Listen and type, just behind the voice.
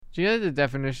Do you know the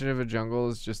definition of a jungle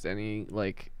is just any,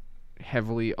 like,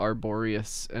 heavily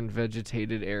arboreous and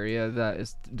vegetated area that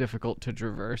is difficult to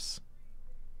traverse?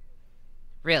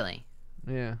 Really?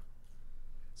 Yeah.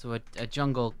 So a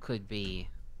jungle could be,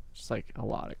 Just, like, a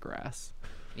lot of grass.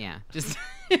 yeah, just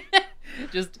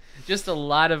just a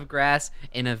lot of grass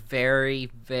in a very,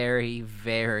 very,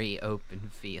 very open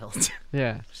field.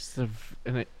 Yeah, just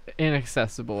an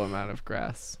inaccessible amount of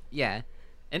grass. Yeah,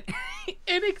 an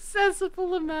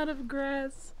inaccessible amount of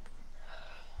grass.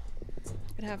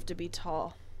 It'd have to be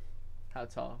tall. How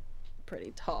tall?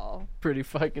 Pretty tall. Pretty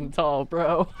fucking tall,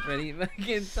 bro. Pretty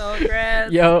fucking tall grass.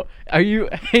 Yo,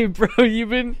 hey bro, you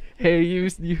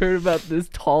heard about this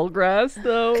tall grass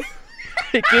though?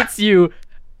 It gets you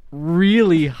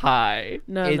really high.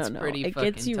 No, It's no. pretty It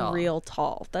gets fucking you tall. real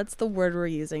tall. That's the word we're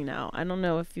using now. I don't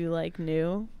know if you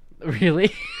knew.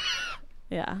 Really?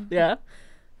 Yeah. Yeah.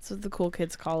 That's what the cool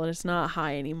kids call it. It's not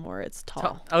high anymore. It's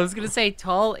tall. I was gonna say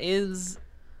tall is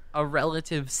a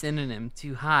relative synonym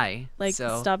to high.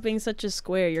 So Stop being such a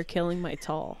square. You're killing my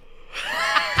tall.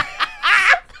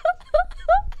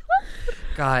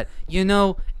 God,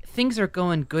 things are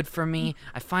going good for me.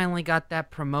 I finally got that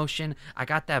promotion. I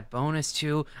got that bonus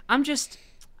too. I'm just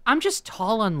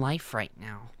tall on life right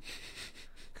now.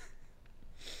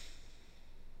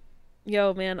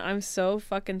 Yo, man, I'm so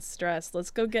fucking stressed.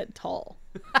 Let's go get tall.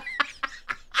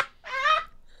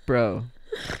 Bro,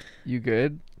 you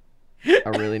good? I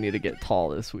really need to get tall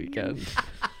this weekend.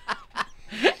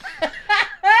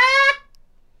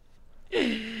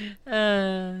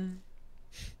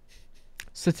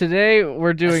 So today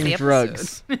we're doing the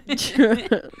drugs.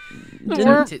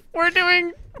 We're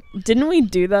doing. Didn't we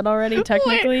do that already,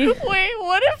 technically? Wait,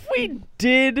 what if we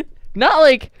did not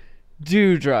like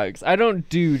do drugs? I don't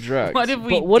do drugs. What if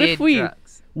we but what did if we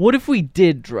drugs? What if we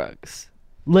did drugs?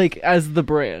 Like as the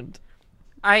brand.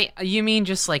 You mean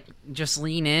just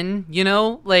lean in,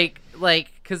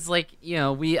 cuz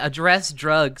we address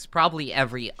drugs probably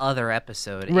every other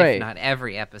episode, Right. if not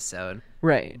every episode.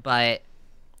 Right. But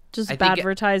Just I think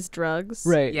advertise drugs.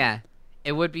 Right. yeah,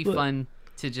 it would be fun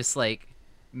to just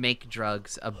make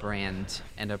drugs a brand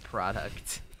and a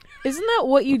product. Isn't that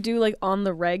what you do on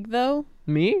the reg though?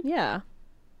 Me? Yeah.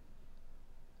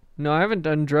 No, I haven't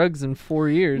done drugs in 4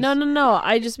 years. No.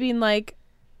 I just mean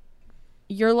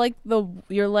you're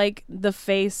the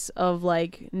face of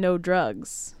no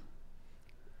drugs.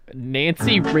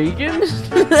 Nancy Reagan?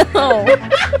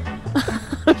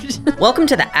 Welcome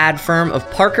to the ad firm of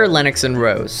Parker, Lennox, and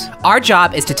Rose. Our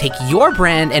job is to take your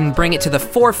brand and bring it to the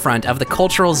forefront of the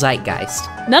cultural zeitgeist.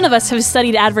 None of us have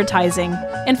studied advertising.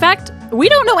 In fact, we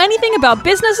don't know anything about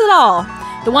business at all.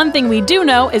 The one thing we do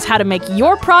know is how to make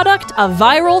your product a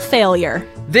viral failure.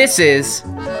 This is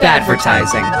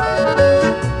Badvertising.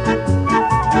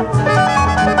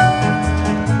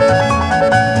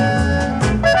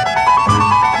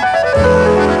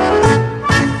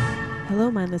 Hello,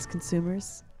 mindless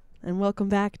consumers, and welcome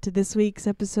back to this week's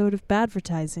episode of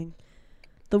Badvertising,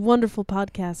 the wonderful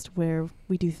podcast where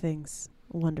we do things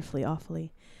wonderfully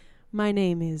awfully. My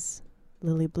name is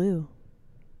Lily Blue,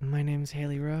 My name's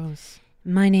Haley Rose.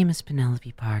 My name is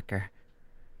Penelope Parker.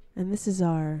 and this is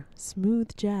our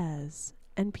smooth jazz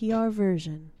NPR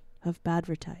version of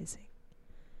Badvertising.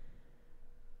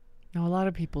 Now, a lot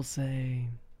of people say,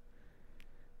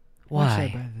 why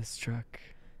should I buy this truck?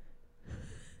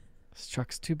 This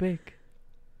truck's too big.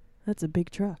 That's a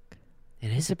big truck.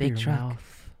 It is a big Your truck.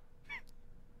 mouth.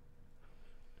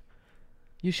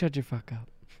 You shut your fuck up.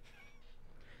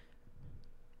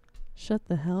 Shut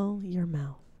the hell your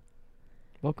mouth.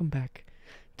 Welcome back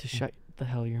to Shut the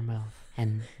Hell Your Mouth.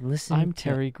 And listen I'm to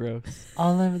Terry Gross.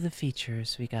 all of the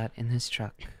features we got in this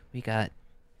truck. We got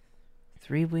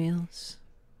 3 wheels.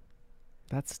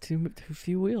 That's too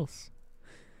few wheels.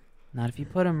 Not if you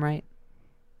put them right.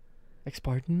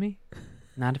 Pardon me?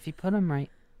 Not if you put them right.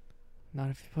 Not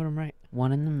if you put them right.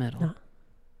 1 in the middle. No.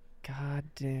 God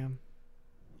damn.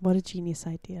 What a genius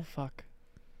idea. Fuck.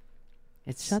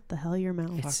 It's Shut the hell your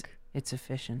mouth. It's- it's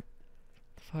efficient.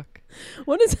 Fuck.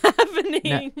 What is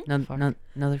happening? No,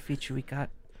 another feature we got.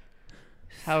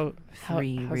 How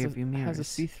 3 how's rear view mirrors. How's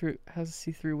a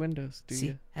see-through windows?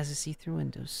 Has a see-through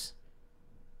windows.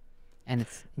 And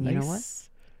it's you know what? Nice.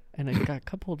 And I got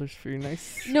cup holders for your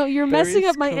nice. No, you're messing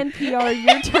up my Berries NPR.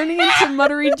 You're turning into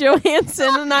Muttery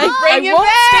Johansson, and I Bring it won't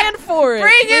back! stand for it.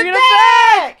 Bring it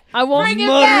back! I won't.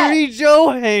 Muttery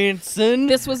Johansson.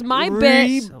 This was my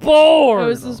bit. Reborn.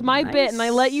 This was my bit, and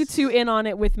I let you two in on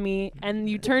it with me, and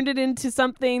you turned it into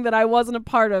something that I wasn't a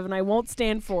part of, and I won't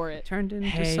stand for it. Turned into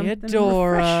Hey, something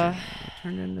Adora. refreshing.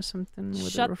 Turned into something with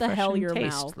Shut a the hell refreshing your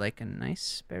taste, mouth. like a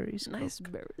nice berries. Nice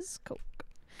Coke. berries Coke.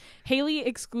 Haley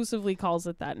exclusively calls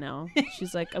it that now.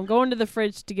 She's like, I'm going to the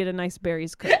fridge to get a nice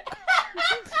berries Coke.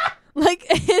 Like,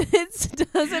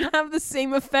 it doesn't have the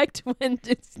same effect when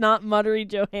it's not Muttery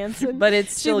Johansson. But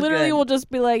it's She still literally good. will just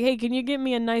be like, hey, can you get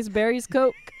me a nice berries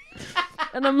Coke?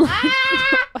 And I'm like,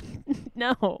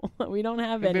 no, we don't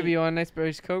have any. Baby, you want a nice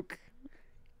berries Coke?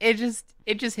 It just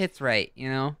hits right, you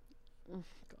know?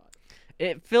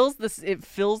 It fills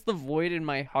the void in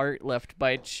my heart left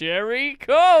by Cherry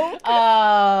Coke.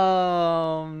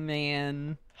 Oh,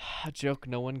 man. A joke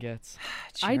no one gets.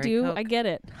 I Cherry do. Coke. I get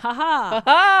it. Haha.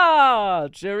 Ha!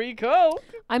 Cherry Coke.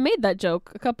 I made that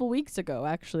joke a couple weeks ago,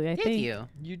 actually. I Did think. you?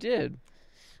 You did.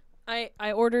 I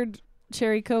ordered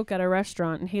Cherry Coke at a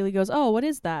restaurant, and Haley goes, "Oh, what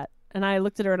is that?" And I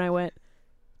looked at her and I went,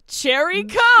 "Cherry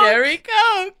Coke." Cherry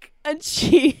Coke. And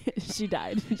she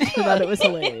died. She thought it was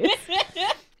hilarious.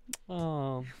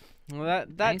 Oh, well,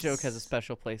 that Nice. joke has a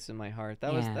special place in my heart.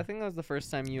 That was, Yeah. I think that was the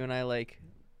first time you and I like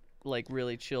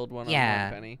really chilled one on Yeah,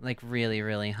 one, Penny. like really,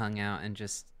 really hung out and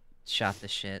just shot the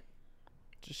shit.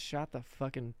 Just shot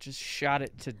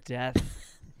it to death.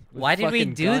 with Why did we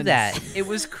fucking do guns. that? It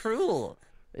was cruel.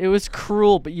 It was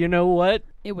cruel, but you know what?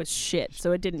 It was shit,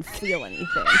 so it didn't feel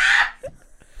anything.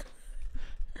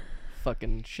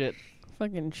 Fucking shit.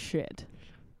 Fucking shit.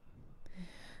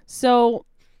 So.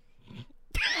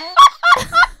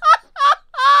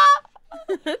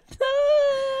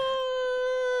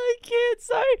 I can't.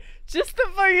 Sorry. Just the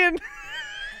fucking.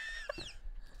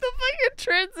 The fucking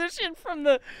transition from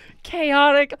the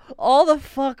chaotic, all the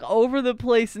fuck over the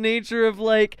place nature of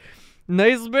like.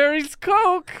 Nice berries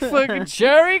Coke, fucking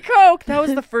Cherry Coke. That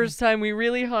was the first time we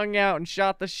really hung out and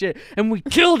shot the shit, and we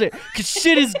killed it because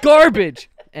shit is garbage.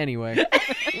 Anyway,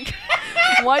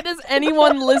 Why does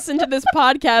anyone listen to this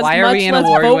podcast, Why are much we an less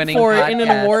vote award-winning for it in an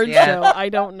podcast? award Yeah. show? I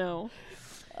don't know.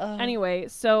 Anyway,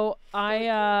 so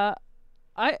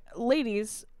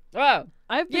ladies, wow,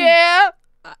 I've been yeah.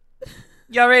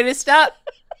 Y'all ready to stop?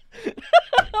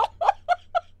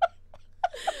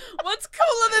 What's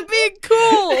cooler than being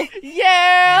cool?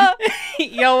 Yeah!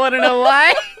 Y'all want to know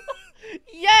why?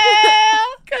 Yeah!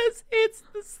 Because it's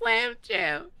the Slam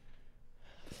Jam.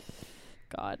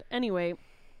 God. Anyway,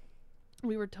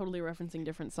 we were totally referencing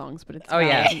different songs, but it's Oh,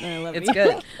 yeah. valid, and I love It's you.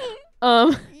 good.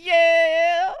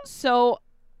 Yeah! So,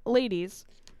 ladies,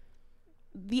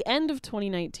 the end of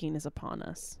 2019 is upon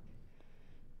us,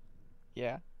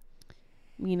 Yeah.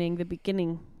 meaning the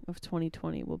beginning of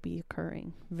 2020 will be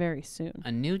occurring very soon.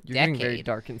 A new You're getting very decade.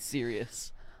 dark and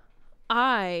serious.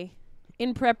 I,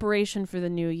 in preparation for the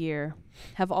new year,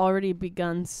 have already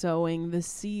begun sowing the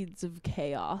seeds of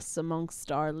chaos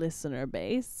amongst our listener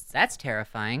base. That's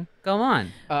terrifying. Go on.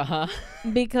 Uh-huh.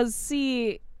 Because,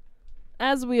 see,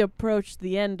 as we approach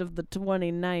the end of the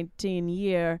 2019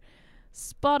 year,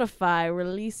 Spotify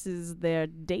releases their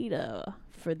data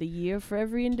for the year for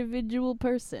every individual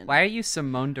person. Why are you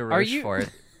Simone de Are you- Rochefort?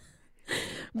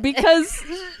 Because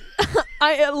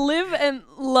I live and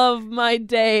love my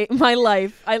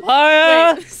life.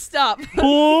 Wait, stop.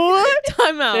 What?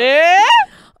 Time out. Yeah?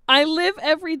 I live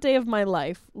every day of my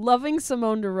life loving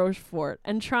Simone de Rochefort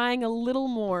and trying a little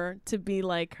more to be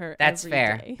like her. That's every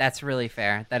fair. day. That's really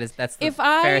fair. That's the If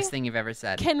I fairest thing you've ever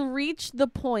said. Can reach the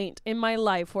point in my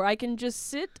life where I can just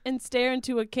sit and stare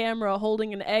into a camera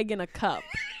holding an egg in a cup.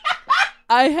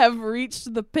 I have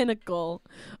reached the pinnacle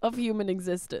of human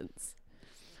existence.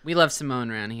 We love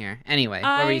Simone around here. Anyway,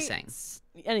 what were you saying?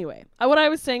 Anyway, what I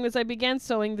was saying was I began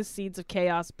sowing the seeds of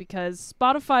chaos because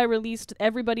Spotify released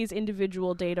everybody's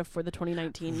individual data for the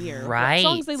 2019 year. Right. What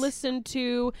songs they listened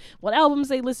to, what albums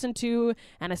they listened to,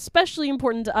 and especially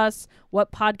important to us,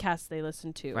 what podcasts they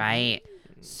listened to. Right.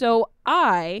 So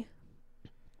I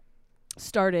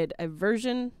started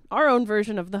our own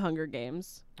version of the Hunger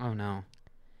Games. Oh, no.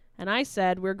 And I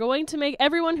said, we're going to make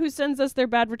everyone who sends us their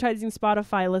Badvertising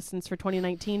Spotify listens for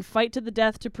 2019 fight to the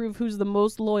death to prove who's the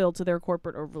most loyal to their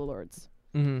corporate overlords.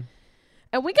 Mm-hmm.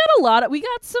 And we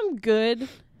got some good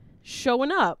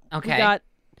showing up. Okay. We got,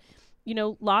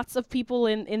 lots of people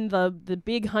in the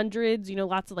big hundreds,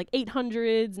 lots of like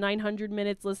 800s, 900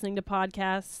 minutes listening to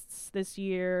podcasts this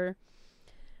year.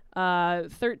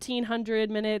 1,300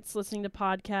 minutes listening to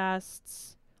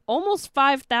podcasts. Almost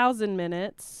 5,000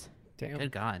 minutes. Damn.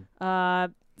 Good God.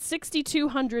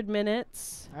 6,200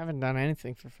 minutes. I haven't done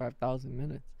anything for 5,000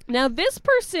 minutes. Now, this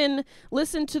person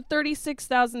listened to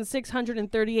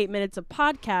 36,638 minutes of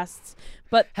podcasts,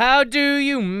 but How do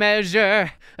you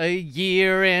measure a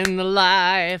year in the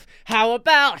life? How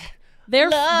about...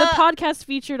 the podcast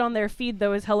featured on their feed,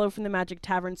 though, is Hello from the Magic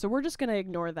Tavern, so we're just going to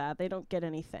ignore that. They don't get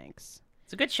any thanks.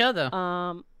 It's a good show,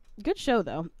 though. Good show,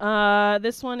 though.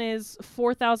 This one is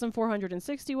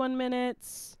 4,461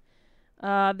 minutes.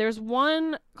 There's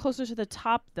one closer to the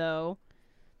top, though,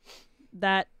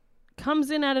 that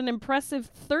comes in at an impressive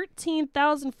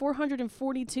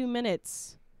 13,442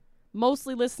 minutes,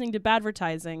 mostly listening to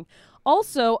Badvertising.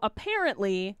 Also,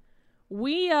 apparently,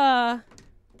 we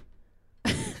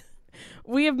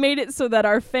we have made it so that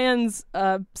our fans,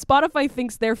 Spotify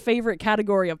thinks their favorite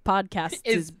category of podcasts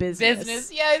is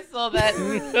business. Yeah, I saw that.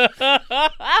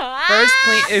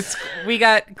 First, we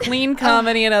got clean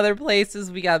comedy in other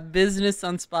places. We got business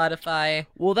on Spotify.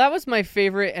 Well, that was my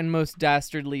favorite and most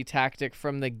dastardly tactic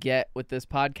from the get with this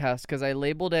podcast, because I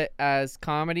labeled it as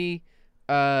comedy,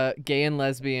 gay and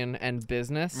lesbian, and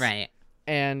business. Right.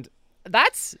 And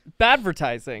that's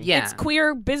Badvertising. Yeah. It's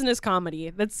queer business comedy.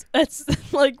 That's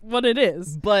like what it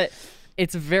is. But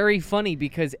it's very funny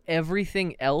because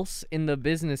everything else in the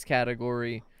business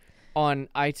category on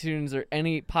iTunes or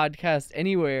any podcast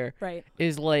anywhere Right.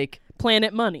 is like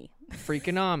Planet Money.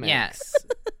 Freakonomics. Yes.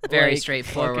 Very like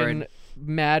straightforward. fucking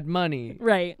Mad Money.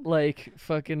 Right. Like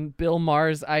fucking Bill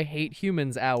Maher's I Hate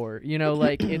Humans Hour. You know,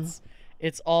 like it's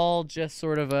all just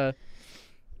sort of a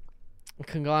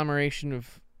conglomeration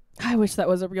of I wish that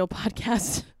was a real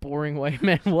podcast. boring white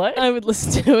men. What? I would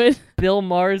listen to it. Bill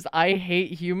Maher's I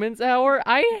Hate Humans Hour?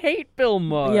 I hate Bill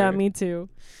Maher. Yeah, me too.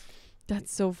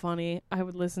 That's so funny. I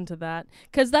would listen to that.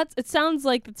 Because it sounds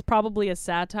like it's probably a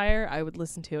satire. I would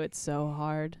listen to it so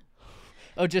hard.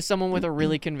 Oh, just someone with a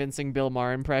really convincing Bill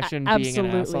Maher impression being an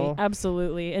asshole.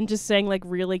 Absolutely. And just saying like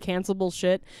really cancelable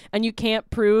shit. And you can't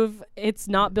prove it's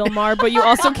not Bill Maher, but you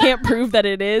also can't prove that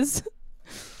it is.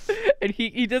 And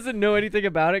he doesn't know anything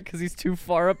about it because he's too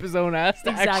far up his own ass to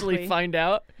actually Exactly. find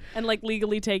out. And like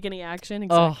legally take any action.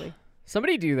 Exactly.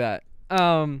 Somebody do that.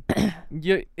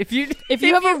 If you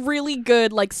Have a really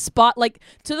good like spot, like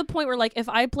to the point where like if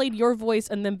I played your voice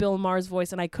and then Bill Maher's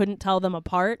voice and I couldn't tell them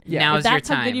apart, Now if is your that's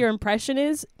how time. good your impression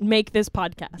is, make this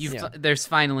podcast. There's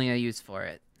finally a use for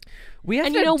it. we have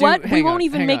And to you know do- what? hang We on, won't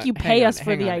even hang make on, you hang pay on, us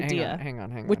for hang the on, idea, hang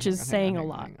on, which is hang on, saying hang a on,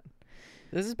 lot. hang on.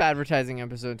 This is Badvertising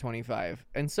episode 25,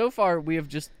 and so far we have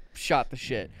just shot the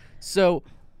shit. So,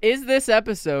 is this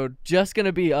episode just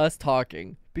gonna be us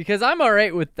talking? Because I'm all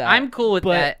right with that. I'm cool with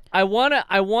but that. I wanna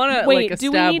Wait, like do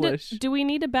establish. we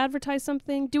need to badvertise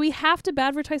something? Do we have to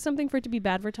badvertise something for it to be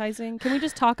badvertising? Can we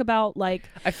just talk about like?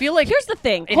 I feel like Here's the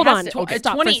thing. it Hold has on. to- okay,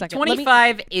 Stop for a second. Let me-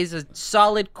 25 is a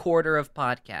solid quarter of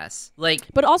podcasts. Like,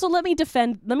 But also, let me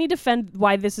defend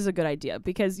why this is a good idea,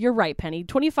 because you're right, Penny.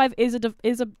 25 is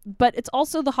but it's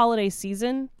also the holiday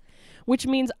season, which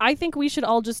means I think we should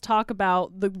all just talk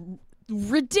about the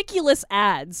ridiculous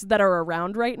ads that are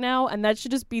around right now, and that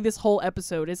should just be this whole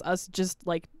episode is us just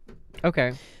like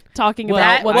okay. talking Well, about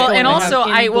that- what's well, going and on also in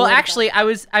I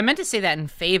political- meant to say that in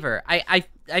favor.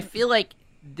 I feel like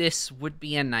this would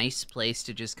be a nice place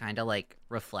to just kind of like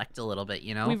reflect a little bit,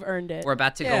 you know? we've earned it. We're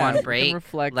about to go Yeah, we on can break.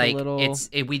 reflect a like little.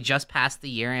 we just passed the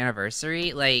year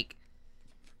anniversary. Like,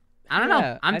 I don't know.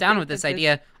 Yeah, I'm I down think with this that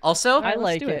idea. Also, I let's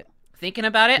like do it. it. thinking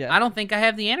about it, Yeah. I don't think I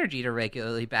have the energy to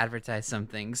regularly advertise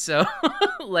something. So,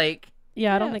 like,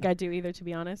 Yeah, I don't Yeah. think I do either, to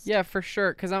be honest. Yeah, for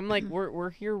sure. Because I'm like,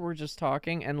 we're here, we're just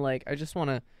talking, and like, I just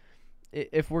want to.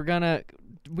 If we're gonna,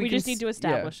 We can just need to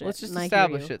establish it, Let's just and I hear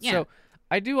establish you. it. Yeah. So,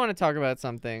 I do want to talk about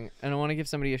something, and I want to give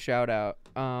somebody a shout out.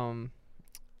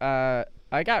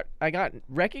 I got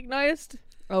recognized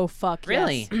Oh fuck.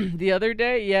 really? yes. the other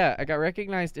day. Yeah, I got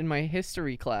recognized in my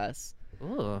history class.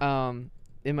 Ooh.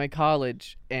 In my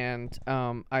college, and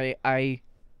I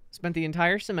spent the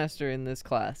entire semester in this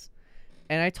class,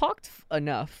 and I talked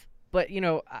enough, but you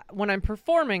know, when I'm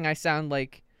performing, I sound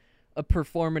like a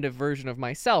performative version of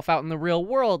myself. Out in the real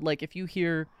world, like if you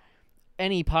hear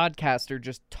any podcaster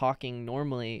just talking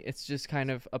normally, it's just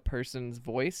kind of a person's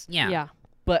voice. yeah. Yeah.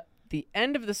 But the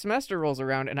end of the semester rolls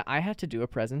around, and I had to do a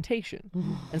presentation,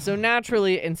 and so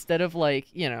naturally, instead of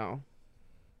like, you know,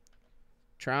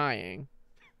 trying,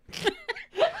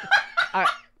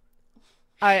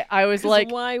 I was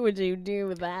like, why would you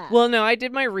do that? well, no, I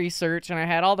did my research and I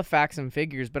had all the facts and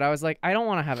figures, but I was like, I don't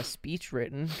want to have a speech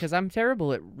written because I'm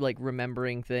terrible at like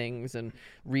remembering things and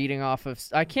reading off of.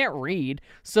 I can't read,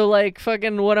 so like,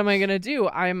 fucking, what am I gonna do?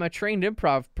 I'm a trained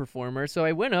improv performer, so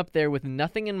I went up there with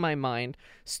nothing in my mind,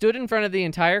 stood in front of the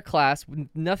entire class with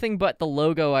nothing but the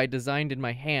logo I designed in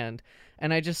my hand,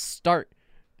 and I just start,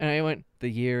 and I went, the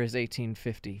year is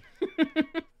 1850.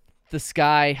 The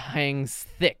sky hangs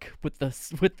thick with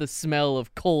the smell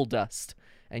of coal dust,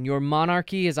 and your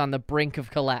monarchy is on the brink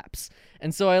of collapse.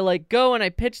 And so I like go and I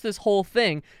pitch this whole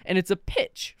thing, and it's a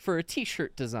pitch for a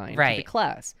t-shirt design to the Right.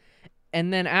 class.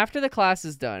 And then after the class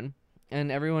is done and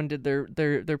everyone did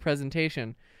their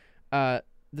presentation,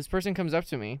 this person comes up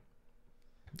to me,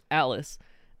 Alice,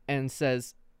 and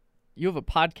says, you have a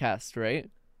podcast, right?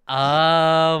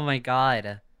 Oh my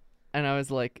god. And I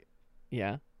was like,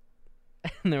 yeah.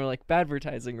 And they were like,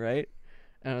 Badvertising, right?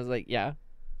 And I was like, yeah.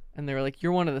 And they were like,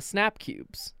 you're one of the Snap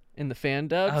Cubes in the fan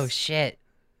dubs. Oh shit.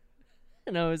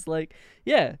 And I was like,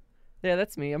 yeah,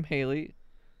 that's me. I'm Haley.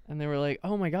 And they were like,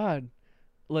 oh my god.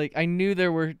 Like, I knew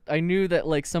that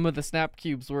like some of the Snap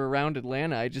Cubes were around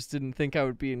Atlanta. I just didn't think I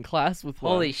would be in class with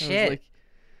one. Holy I shit. was like,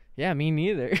 yeah, me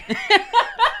neither.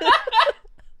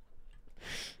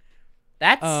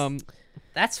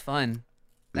 That's fun.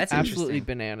 That's absolutely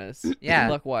interesting. bananas. Yeah.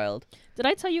 Buck wild. Did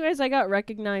I tell you guys I got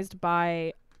recognized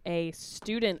by a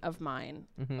student of mine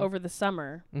over the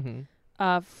summer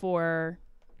for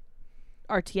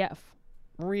RTF?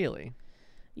 Really?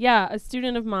 Yeah, a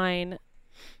student of mine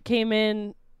came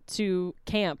in to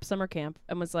summer camp,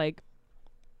 and was like,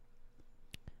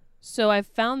 so I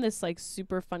found this like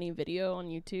super funny video on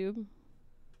YouTube.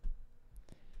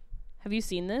 Have you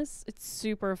seen this? It's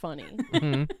super funny.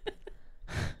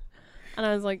 And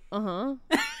I was like, oh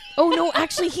no,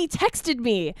 actually he texted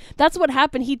me. That's what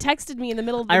happened. He texted me in the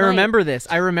middle of the night. I remember this.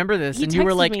 He And you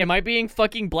were texted like, me. am I being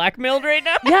fucking blackmailed right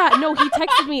now? Yeah, no, he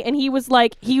texted me and he was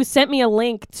like, he sent me a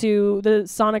link to the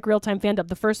Sonic Real-Time Fan Dub,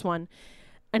 the first one.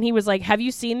 And he was like, have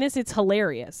you seen this? It's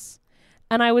hilarious.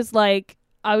 And I was like,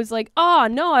 oh,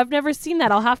 no, I've never seen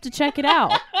that. I'll have to check it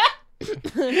out.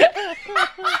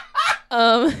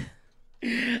 Oh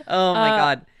my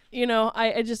god. You know,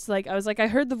 I just like, I was like, I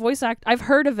heard the voice act. I've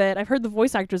heard of it. I've heard the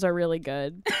voice actors are really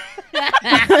good.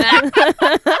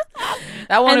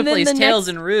 That one who and then plays the Tails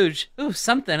next- in Rouge. Ooh,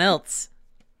 something else.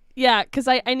 Yeah, because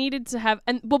I needed to have,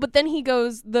 but then he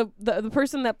goes, the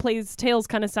person that plays Tails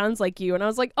kind of sounds like you. And I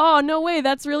was like, oh, no way.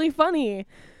 That's really funny.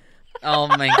 Oh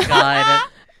my god.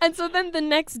 And so then the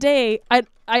next day, I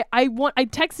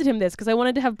texted him this because I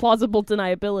wanted to have plausible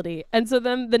deniability. And so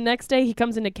then the next day he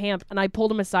comes into camp and I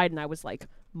pulled him aside and I was like,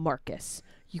 Marcus,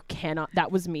 you cannot, that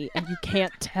was me, and you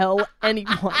can't tell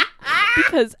anyone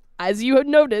because as you had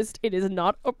noticed, it is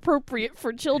not appropriate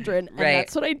for children. And Right.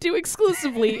 that's what I do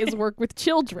exclusively is work with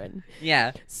children.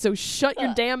 Yeah. So shut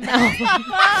your damn mouth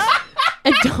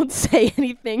and don't say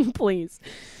anything, please.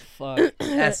 Fuck.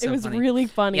 That's so it was funny. really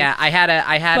funny. Yeah, I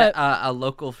had But- a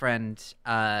local friend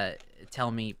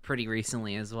tell me pretty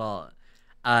recently as well.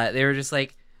 They were just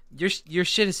like, your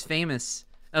shit is famous.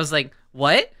 I was like,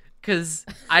 what? Because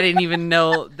I didn't even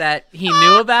know that he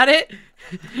knew about it.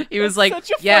 He was like, Such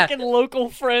a yeah, fucking local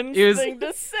friends He was- thing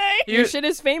to say. Your shit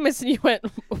is famous, and you went,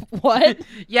 what?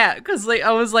 yeah, because like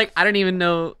I was like, I didn't even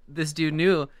know this dude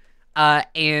knew.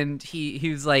 And he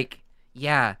was like,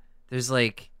 yeah, there's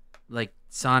like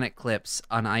Sonic clips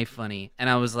on iFunny, and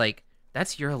I was like,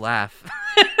 that's your laugh.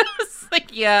 I was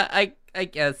like, yeah, I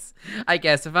guess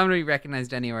if I'm gonna be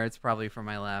recognized anywhere, it's probably for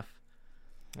my laugh.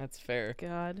 That's fair.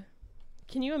 God.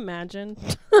 Can you imagine?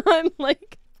 I'm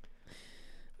like,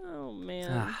 oh,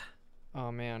 man. Oh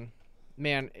man,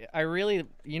 I really,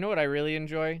 you know what I really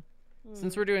enjoy?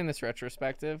 Since we're doing this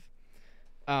retrospective,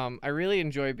 I really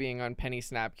enjoy being on Penny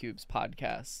Snapcube's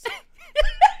podcast.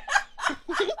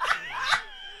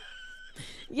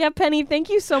 Yeah, Penny, thank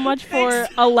you so much for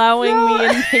allowing me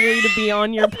and Haley to be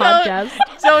on your podcast.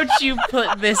 Don't you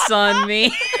put this on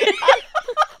me?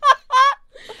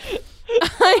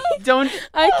 Don't.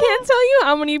 I can't tell you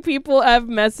how many people have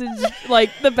messaged, like,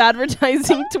 the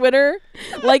Badvertising Twitter,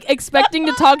 like, expecting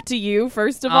to talk to you,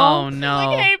 first of all. Oh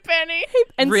no. Hey Penny.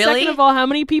 And Really? second of all, how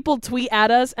many people tweet at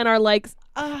us and are like,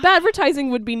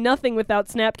 Badvertising would be nothing without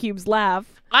Snapcube's laugh.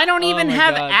 I don't even my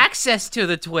have God. access to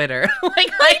the Twitter.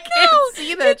 Like I can't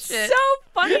see that it's shit. so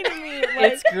funny to me.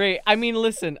 Like, It's great. I mean,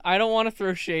 listen, I don't want to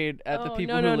throw shade at the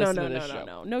people who listen to this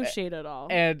show. No shade at all.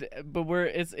 But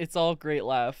it's all great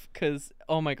laugh because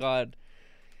oh my god,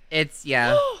 It's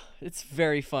yeah. it's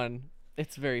very fun.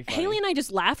 It's very funny. Haley and I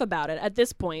just laugh about it at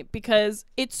this point because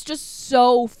it's just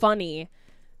so funny.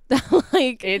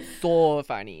 Like, It's so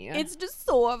funny. it's just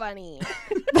so funny.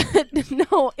 But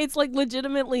no, it's like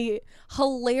legitimately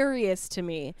hilarious to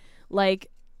me. Like,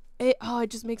 it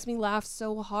just makes me laugh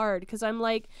so hard because I'm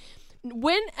like,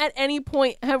 when at any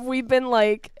point have we been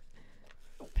like,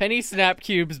 Penny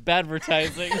Snapcube's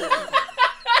Badvertising.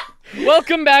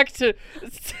 Welcome back to.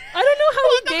 I don't know how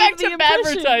we Welcome back gave to the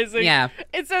impression. Badvertising. Yeah.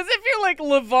 It's as if you're like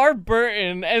LeVar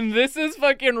Burton and this is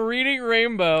fucking Reading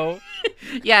Rainbow.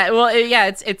 Yeah, well,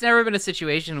 it's never been a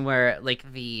situation where like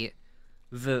the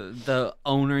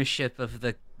ownership of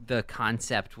the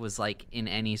concept was like in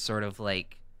any sort of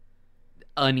like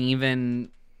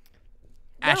uneven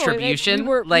attribution.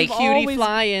 we've Like all- Cutie Always-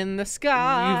 fly in the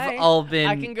sky. you've all been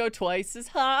I can go twice as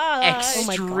high.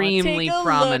 extremely Take a look.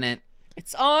 prominent.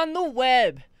 It's on the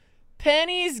web.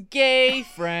 Penny's gay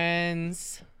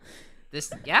friends.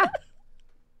 Yeah.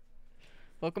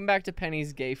 Welcome back to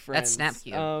Penny's Gay Friends. That's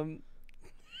Snapcube.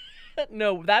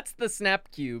 No, that's the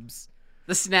Snap Cubes.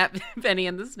 The snap Penny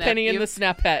and the snap. Penny cube. and the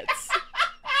Snapettes.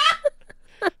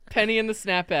 Penny and the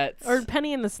Snapettes. Or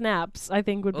Penny and the Snaps, I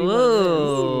think would be what it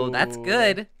Ooh, is. that's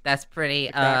good. That's pretty.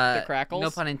 The crackles? No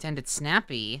pun intended.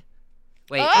 Snappy.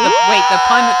 Wait,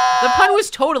 Ah! the pun was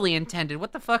totally intended.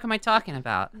 What the fuck am I talking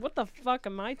about? is. What the fuck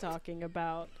am I talking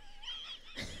about?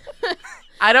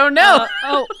 I don't know.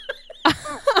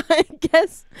 I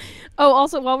guess. Oh,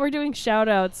 also, while we're doing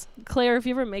shout-outs, Claire, if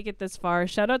you ever make it this far,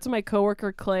 shout-out to my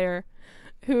coworker, Claire,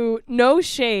 who, no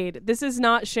shade, this is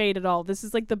not shade at all. This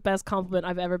is, like, the best compliment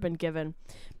I've ever been given,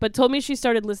 but told me she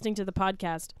started listening to the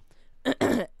podcast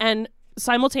and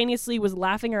simultaneously was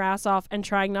laughing her ass off and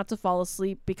trying not to fall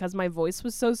asleep because my voice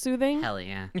was so soothing. Hell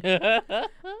yeah.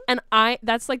 And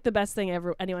that's, like, the best thing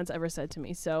anyone's ever said to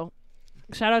me, so...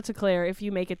 Shout out to Claire if you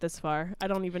make it this far. I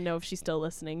don't even know if she's still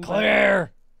listening.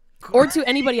 Claire! Or to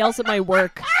anybody else at my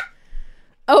work.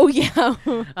 Oh, yeah.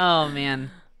 Oh man.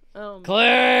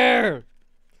 Claire!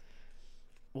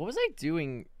 What was I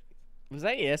doing? Was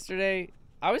that yesterday?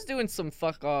 I was doing some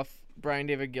fuck off Brian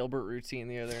David Gilbert routine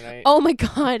the other night. Oh, my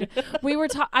God. We were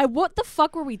what the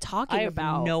fuck were we talking I have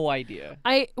about? no idea.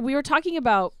 We were talking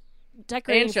about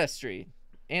decorating. Ancestry.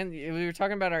 And we were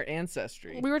talking about our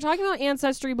ancestry. We were talking about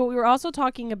ancestry, but we were also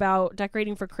talking about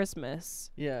decorating for Christmas.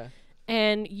 Yeah.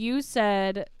 And you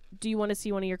said, do you want to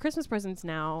see one of your Christmas presents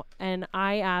now? And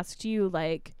I asked you,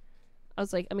 like, I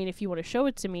was like, I mean, if you want to show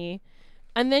it to me.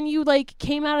 And then you, like,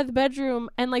 came out of the bedroom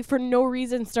and, like, for no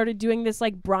reason started doing this,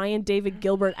 like, Brian David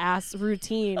Gilbert ass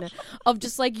routine of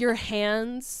just, like, your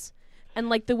hands and,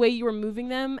 like, the way you were moving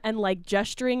them and, like,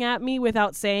 gesturing at me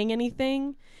without saying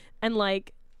anything. And,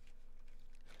 like...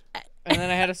 And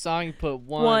then I had a song, you put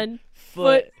one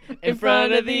foot in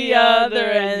front of the other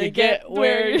and you get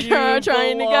where you're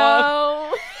trying to belong.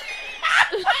 go.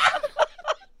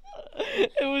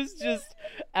 It was just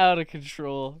out of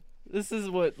control. This is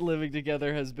what living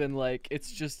together has been like.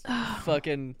 It's just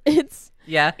fucking...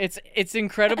 Yeah. It's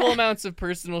incredible amounts of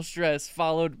personal stress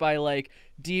followed by, like,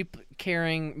 deep,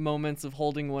 caring moments of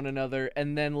holding one another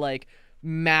and then, like,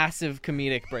 massive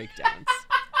comedic breakdowns.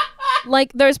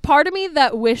 Like, there's part of me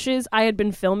that wishes I had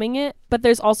been filming it, but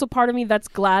there's also part of me that's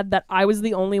glad that I was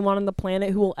the only one on the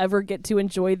planet who will ever get to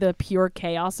enjoy the pure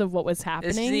chaos of what was It's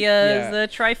happening. the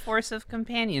Triforce of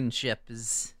companionship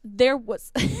is. There was...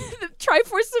 the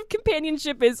Triforce of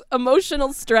companionship is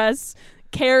emotional stress,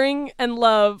 caring and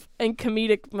love, and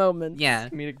comedic moments. Yeah.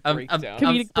 Comedic Um, breakdown. Comedic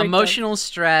breakdown. Emotional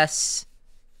stress,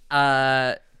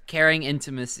 caring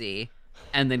intimacy,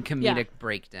 and then comedic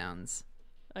breakdowns.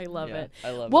 I love Yeah, it. I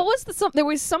love What it. was there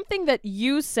was something that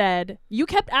you said. You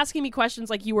kept asking me questions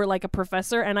like you were like a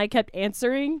professor, and I kept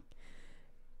answering.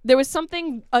 There was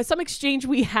something, some exchange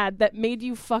we had that made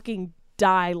you fucking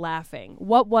die laughing.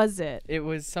 What was it? It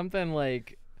was something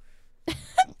like...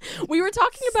 We were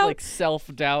talking about... like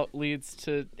self-doubt leads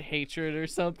to hatred or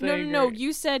something. No. or-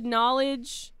 You said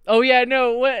knowledge. Oh yeah,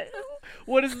 no.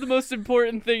 What is the most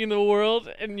important thing in the world?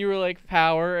 And you were like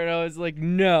power, and I was like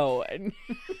no, and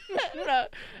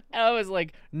I was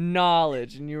like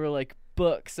knowledge, and you were like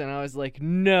books, and I was like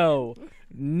no,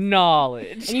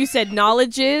 knowledge. And you said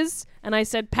knowledge is, and I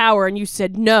said power, and you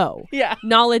said no. Yeah.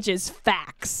 Knowledge is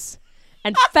facts.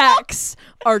 And facts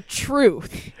are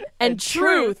truth. And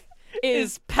truth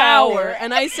is power.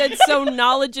 And I said, so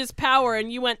knowledge is power.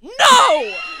 And you went, no!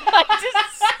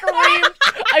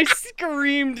 I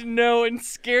screamed no and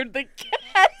scared the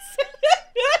cats.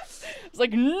 I was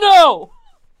like, no!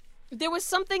 There was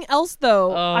something else,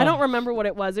 though. Oh. I don't remember what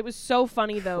it was. It was so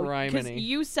funny, though. Because Criminy.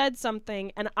 you said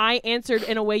something, and I answered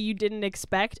in a way you didn't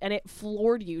expect, and it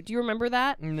floored you. Do you remember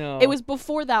that? No. It was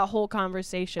before that whole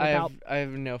conversation about... I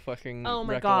have no fucking Oh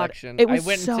my god. recollection. It was I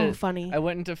went so into, funny. I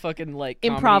went into fucking like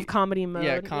Improv comedy mode.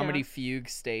 Yeah, comedy fugue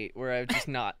state where I was just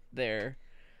not there.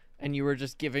 And you were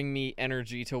just giving me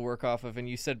energy to work off of, and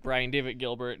you said Brian David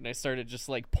Gilbert, and I started just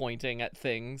like pointing at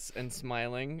things and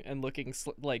smiling and looking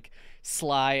like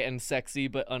sly and sexy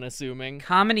but unassuming.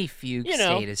 Comedy fugue You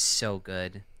know. state is so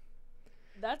good.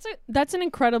 That's an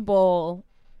incredible,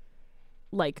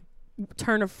 like,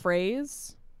 turn of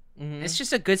phrase. Mm-hmm. It's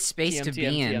just a good space to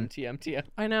be in. TM.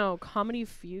 I know, comedy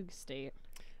fugue state.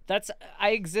 I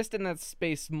exist in that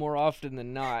space more often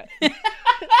than not.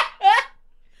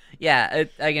 Yeah,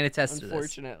 I can attest to this.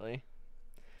 Unfortunately.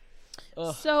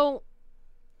 Ugh. So,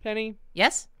 Penny,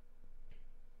 Yes?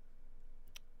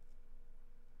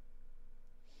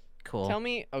 Cool. tell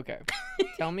me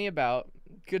about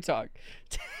good talk.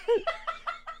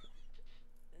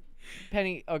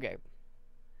 Penny, okay.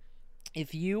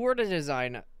 If you were to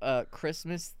design a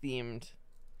Christmas themed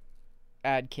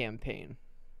ad campaign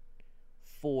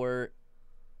for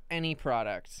any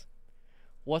product,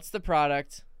 what's the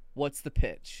product? What's the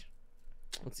pitch?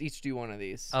 Let's each do one of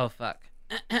these. Oh fuck.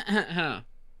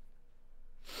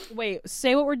 Wait,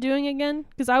 say what we're doing again?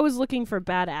 Because I was looking for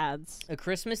bad ads. A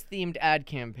Christmas themed ad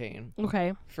campaign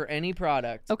Okay. for any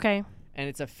product, Okay. and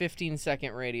it's a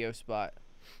 15-second radio spot.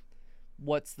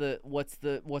 What's the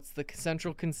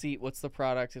central conceit? What's the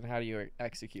product, and how do you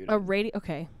execute it? A radio.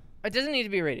 Okay. It doesn't need to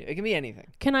be a radio. It can be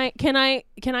anything. Can I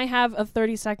have a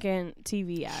 30-second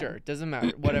TV ad? Sure, it doesn't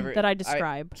matter. Whatever That I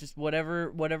describe. just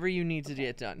whatever you need to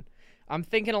get done. I'm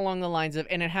thinking along the lines of,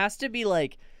 and it has to be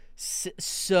like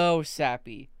so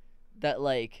sappy that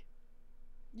like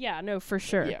Yeah. No, for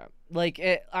sure. yeah, like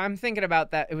I'm thinking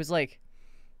about that. It was like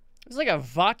a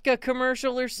vodka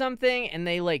commercial or something, and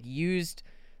they like used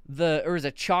or it was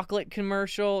a chocolate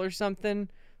commercial or something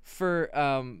for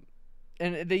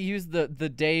and they used the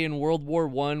day in World War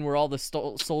I where all the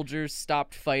soldiers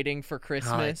stopped fighting for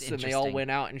Christmas, and they all interesting.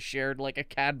 went out and shared like a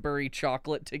Cadbury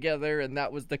chocolate together, and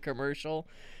that was the commercial.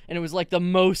 And it was like the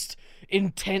most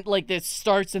intent, like this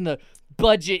starts and the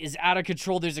budget is out of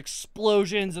control. There's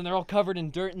explosions and they're all covered in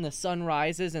dirt and the sun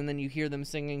rises, and then you hear them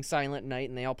singing Silent Night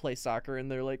and they all play soccer and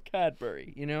they're like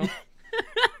Cadbury, you know?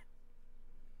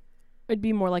 It'd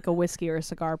be more like a whiskey or a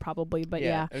cigar, probably. But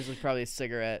yeah. It was like probably a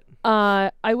cigarette.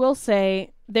 I will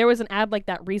say there was an ad like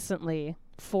that recently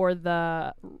for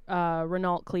the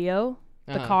Renault Clio,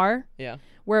 the Uh-huh. car, Yeah.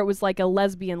 where it was like a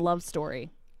lesbian love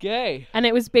story. Gay. And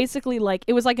it was basically like,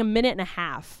 it was like a minute and a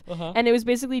half. Uh-huh. And it was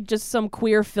basically just some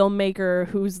queer filmmaker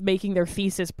who's making their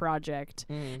thesis project.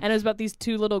 And it was about these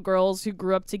two little girls who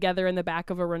grew up together in the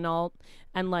back of a Renault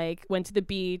and like went to the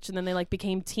beach, and then they like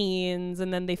became teens,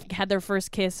 and then they had their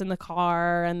first kiss in the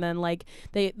car, and then like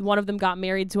one of them got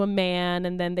married to a man,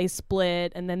 and then they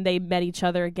split, and then they met each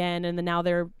other again, and then now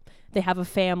they have a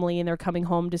family, and they're coming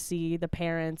home to see the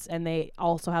parents, and they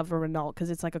also have a Renault because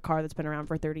it's like a car that's been around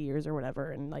for 30 years or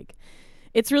whatever. And like,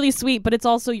 it's really sweet, but it's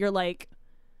also, you're like,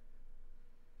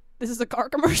 this is a car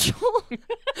commercial.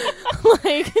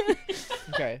 Like,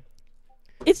 Okay.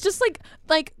 it's just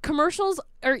like commercials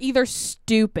are either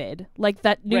stupid, like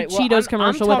that new Right, well, Cheetos I'm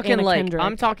commercial with talking Anna like Kendrick,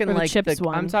 I'm talking or the like Chips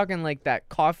one. I'm talking like that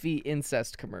coffee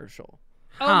incest commercial.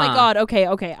 Oh my Huh. god. Okay,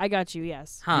 I got you.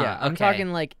 Yes. Huh, Yeah, I'm okay.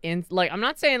 talking like I'm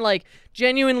not saying like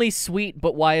genuinely sweet,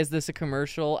 but why is this a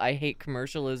commercial? I hate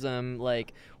commercialism.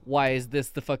 Like, why is this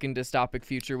the fucking dystopic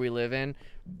future we live in?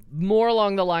 More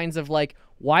along the lines of like,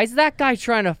 why is that guy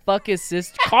trying to fuck his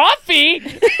sister? Coffee.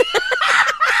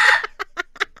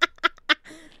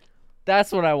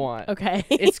 That's what I want. Okay.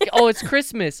 It's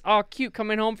Christmas. Oh, cute,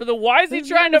 coming home for the. Why is he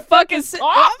trying to fuck his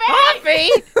coffee?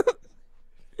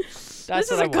 That's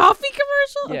this is what a I want. coffee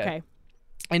commercial. Yeah. Okay.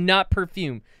 And not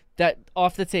perfume. That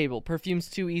off the table. Perfume's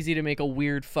too easy to make a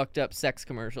weird, fucked up sex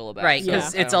commercial about. Right, So,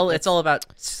 because I it's don't- all it's all about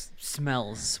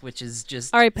smells, which is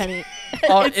just All right, Penny.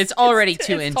 it's already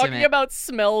too it's intimate. talking about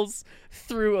smells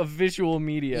through a visual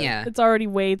media. yeah, It's already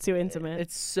way too intimate.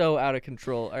 It's so out of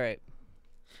control. All right.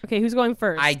 Okay, who's going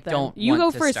first? I then? don't You want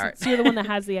go to first. start. Since you're the one that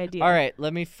has the idea. All right.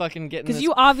 Let me fucking get in 'Cause this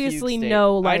you obviously fugue state.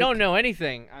 know, I like- don't know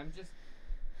anything. I'm just.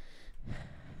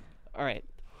 All right.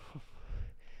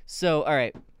 So, all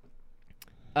right.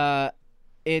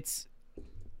 It's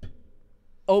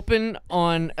open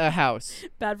on a house.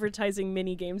 Advertising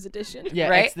mini games edition. Yeah,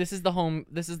 Right? This is the home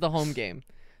game.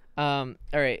 All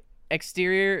right.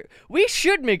 Exterior. We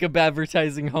should make a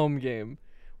advertising home game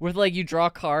with like you draw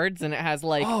cards and it has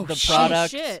like the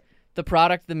product, shit. the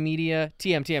product, the media.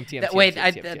 TM. wait,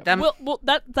 TM. that Well,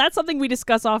 that's something we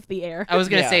discuss off the air. I was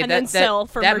gonna Yeah. say And that then sell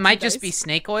for that might just be merchandise.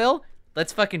 snake oil.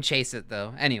 Let's fucking chase it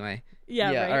though. Anyway, yeah.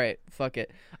 Right. All right. Fuck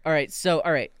it. All right. So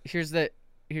all right. Here's the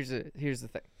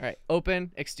thing. All right.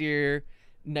 Open exterior,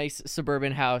 nice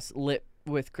suburban house lit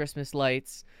with Christmas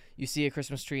lights. You see a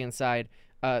Christmas tree inside.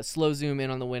 Slow zoom in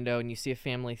on the window and you see a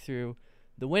family through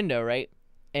the window, right?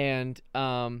 And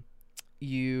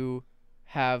you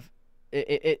have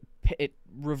it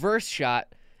reverse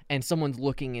shot and someone's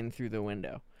looking in through the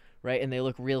window, right? And they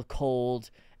look real cold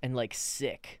and like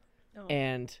sick. Oh.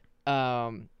 And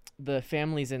the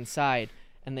family's inside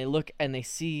and they look and they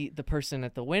see the person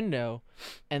at the window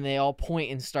and they all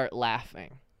point and start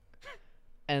laughing.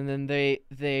 And then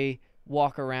they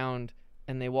walk around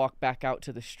and they walk back out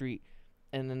to the street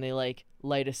and then they like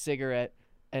light a cigarette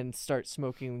and start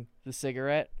smoking the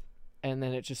cigarette and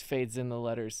then it just fades in the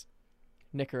letters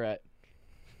Nicorette.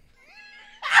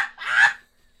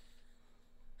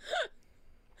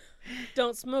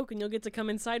 Don't smoke and you'll get to come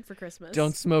inside for Christmas.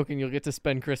 Don't smoke and you'll get to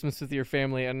spend Christmas with your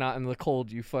family and not in the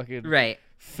cold, you fucking right.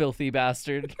 filthy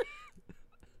bastard.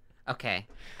 Okay.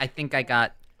 I think I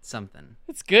got something.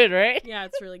 It's good, right? Yeah,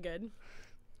 it's really good.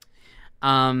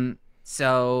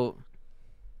 So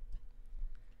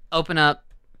open up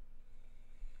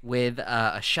with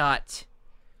a shot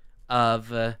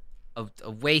of a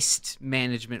waste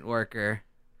management worker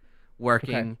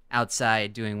working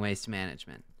outside doing waste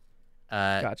management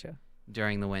Gotcha.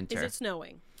 during the winter. Is it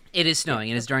snowing? It is snowing.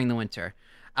 It is during the winter.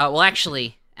 Well,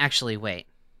 actually, wait.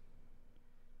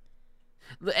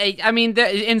 I mean,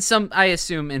 I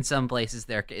assume in some places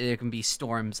there can be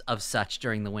storms of such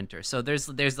during the winter. So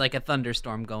there's like a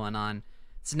thunderstorm going on.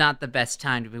 It's not the best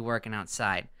time to be working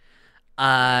outside.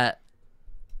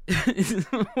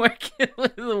 Working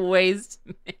with the waste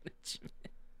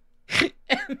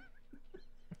management.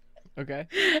 Okay.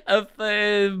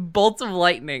 A bolt of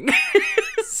lightning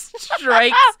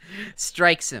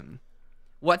strikes him.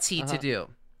 What's he to do?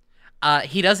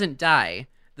 He doesn't die.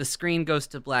 The screen goes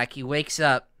to black. He wakes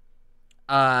up,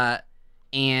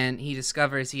 and he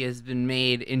discovers he has been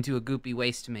made into a goopy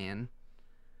waste man.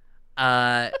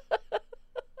 And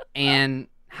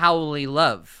how will he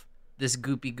love this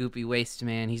goopy waste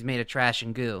man? He's made of trash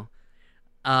and goo.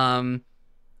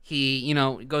 He,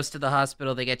 goes to the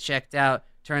hospital. They get checked out.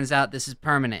 Turns out this is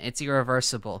permanent. It's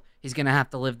irreversible. He's gonna have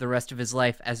to live the rest of his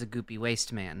life as a goopy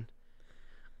waste man.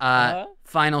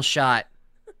 Final shot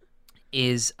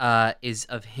is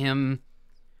of him,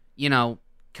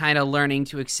 kind of learning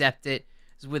to accept it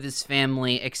with his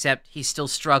family, except he still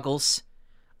struggles.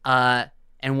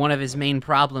 And one of his main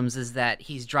problems is that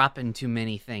he's dropping too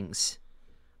many things.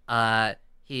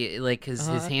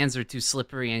 His hands are too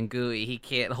slippery and gooey. He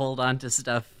can't hold on to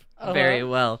stuff very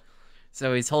well.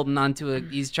 So he's holding on to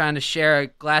he's trying to share a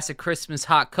glass of Christmas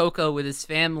hot cocoa with his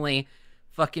family.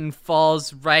 Fucking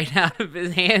falls right out of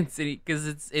his hands because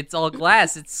it's all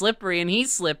glass. It's slippery and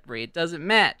he's slippery. It doesn't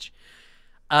match.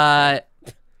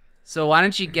 So why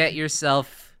don't you get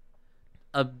yourself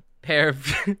a pair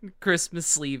of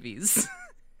Christmas sleeveys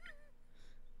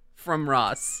from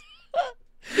Ross?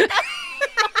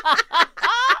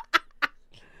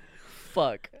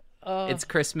 Fuck. It's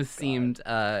Christmas themed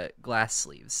glass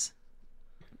sleeves.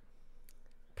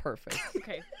 Perfect.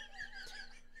 Okay.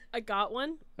 I got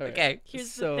one. All right. Okay.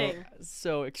 Here's the thing.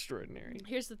 So extraordinary.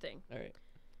 Here's the thing. All right.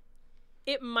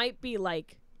 It might be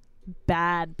like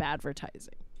bad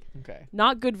advertising. Okay.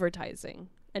 Not good advertising.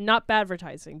 And not bad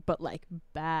advertising, but like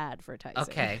bad advertising.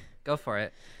 Okay, go for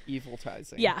it.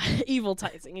 Eviltizing. Yeah,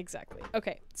 eviltizing, exactly.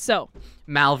 Okay, so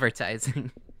Malvertising.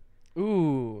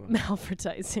 Ooh.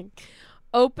 malvertising.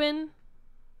 Open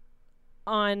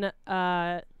on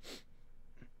a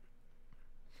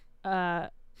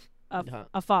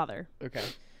father Okay.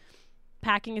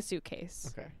 packing a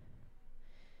suitcase.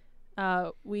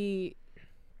 Okay. We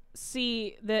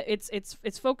see that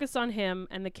it's focused on him,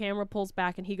 and the camera pulls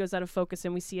back and he goes out of focus,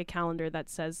 and we see a calendar that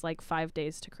says like 5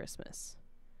 days to Christmas.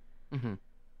 Mm-hmm.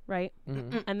 Right?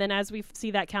 Mm-hmm. And then as we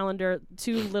see that calendar,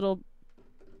 2 little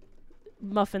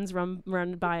muffins run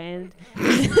by and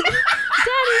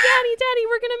Daddy,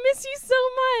 we're gonna miss you so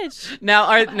much.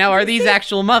 Now are these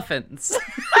actual muffins?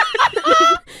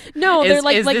 No, they're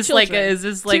like is this children. is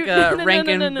this like a No,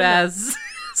 Rankin Bass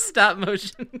stop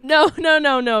motion?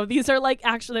 No. These are like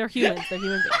actually they're humans. They're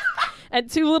human beings. And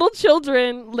 2 little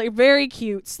children, like very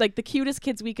cute, like the cutest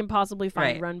kids we can possibly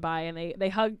find, Right. run by, and they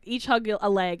hug a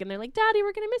leg, and they're like, "Daddy,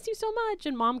 we're gonna miss you so much."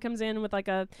 And Mom comes in with like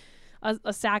a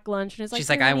sack lunch, and is like, She's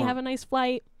like, "Here, "I honey, won't." have a nice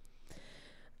flight."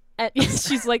 And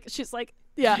she's like,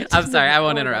 yeah. I'm sorry, I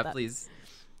won't Don't worry about interrupt, that. please.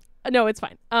 No, it's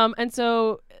fine. And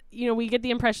so, we get the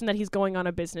impression that he's going on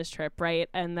a business trip, right?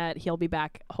 And that he'll be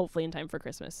back hopefully in time for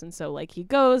Christmas. And so, like, he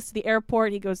goes to the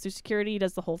airport, he goes through security, he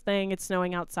does the whole thing. It's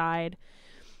snowing outside.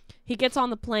 He gets on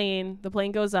the plane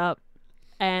goes up,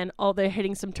 and they're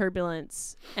hitting some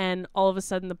turbulence. And all of a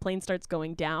sudden, the plane starts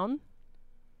going down.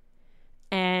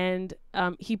 And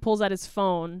he pulls out his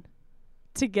phone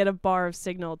to get a bar of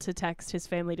signal to text his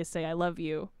family to say, "I love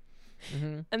you."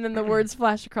 Mm-hmm. And then the words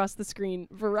flash across the screen,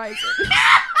 Verizon.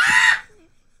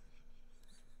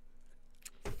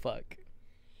 Fuck.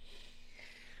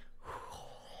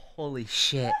 Holy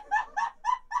shit.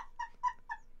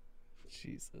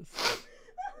 Jesus.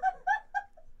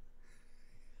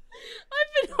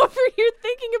 I've been over here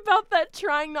thinking about that,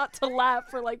 trying not to laugh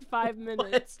for like 5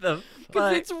 minutes. The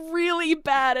Because fuck? it's really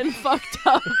bad and fucked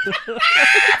up.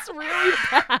 It's really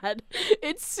bad.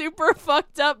 It's super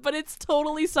fucked up, but it's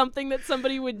totally something that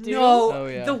somebody would do. No, Oh,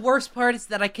 yeah. the worst part is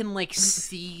that I can like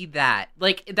see that.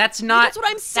 Like that's not. That's what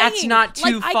I'm saying. That's not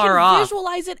too like, far I can off.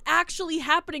 visualize it actually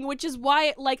happening, which is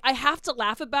why like I have to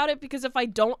laugh about it, because if I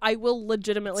don't, I will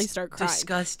legitimately start crying.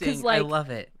 Disgusting. 'Cause, like, I love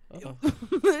it. Oh.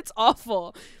 It's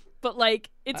awful. but like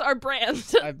it's our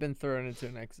brand. I've been thrown into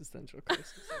an existential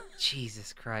crisis.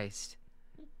 Jesus Christ.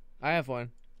 I have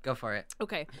one. Go for it.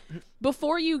 Okay.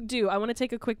 Before you do, I want to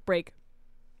take a quick break.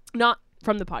 Not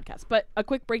from the podcast, but a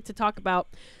quick break to talk about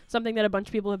something that a bunch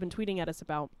of people have been tweeting at us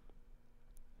about.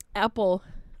 Apple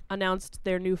announced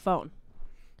their new phone.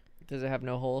 Does it have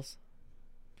no holes?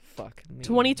 Fuck me.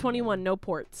 2021, no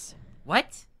ports.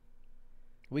 What?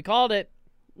 We called it.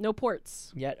 No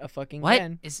ports. Yet a fucking What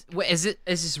again. is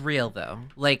this real though?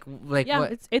 Like Yeah,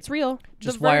 what? it's real.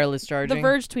 Just The Ver- wireless charging. The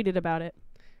Verge tweeted about it.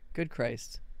 Good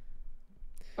Christ.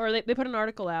 Or they put an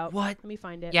article out. What? Let me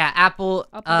find it. Yeah, Apple.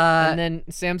 I'll put And then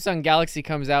Samsung Galaxy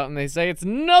comes out and they say it's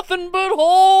nothing but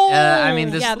holes. I mean,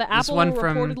 this yeah, the this Apple one will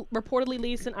from. reportedly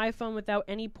release an iPhone without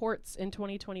any ports in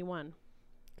 2021.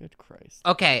 Good Christ.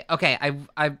 Okay. Okay. I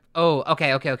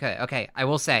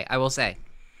will say.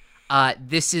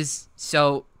 This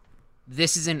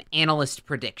is an analyst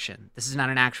prediction. This is not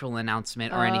an actual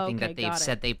announcement or anything Okay, that they've got it.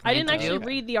 said they I plan didn't to actually do.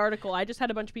 read the article. I just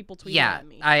had a bunch of people tweeting Yeah, at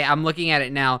me. I'm looking at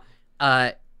it now.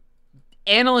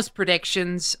 Analyst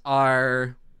predictions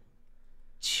are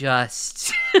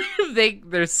just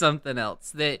there's something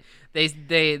else. They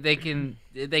can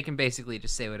basically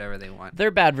just say whatever they want.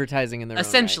 They're advertising in their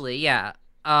Essentially, yeah.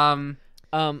 own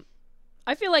right.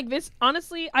 I feel like this,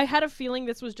 honestly, I had a feeling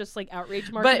this was just like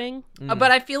outrage marketing. But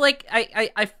I feel like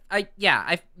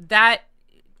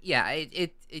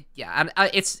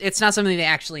it's not something they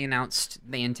actually announced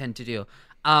they intend to do.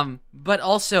 But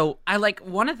also I like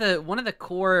one of the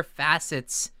core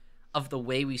facets of the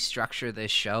way we structure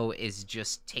this show is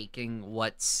just taking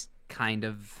what's kind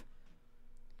of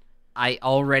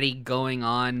already going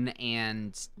on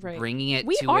and Right. bringing it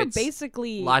We to are its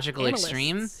basically logical analysts.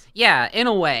 extreme. Yeah, in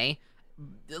a way.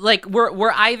 Like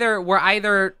we're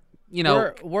either you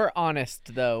know we're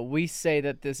honest though. We say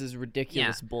that this is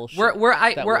ridiculous bullshit. We're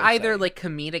that either saying. like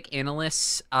comedic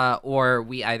analysts, or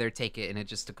we either take it in a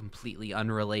just a completely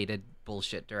unrelated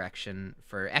bullshit direction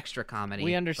for extra comedy.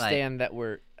 We but- understand that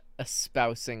we're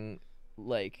espousing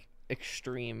like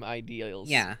extreme ideals.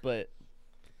 Yeah. But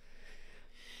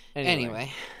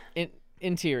Anyway,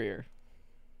 interior.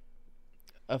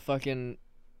 A fucking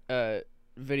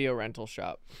video rental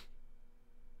shop.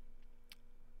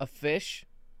 A fish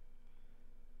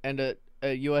and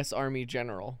a U.S. Army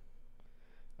general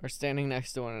are standing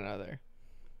next to one another.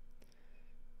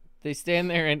 They stand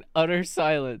there in utter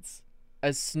silence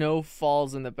as snow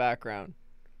falls in the background.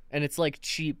 And it's like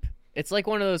cheap. It's like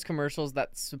one of those commercials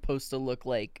that's supposed to look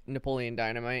like Napoleon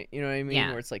Dynamite. You know what I mean? Yeah.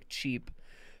 Where it's like cheap,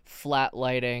 flat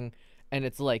lighting. And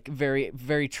it's like very,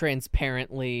 very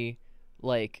transparently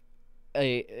like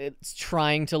it's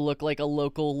trying to look like a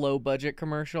local low budget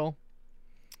commercial.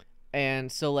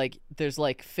 And so like there's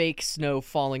like fake snow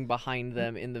falling behind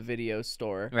them in the video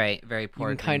store. right, very You poor.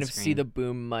 can kind green of see screen. the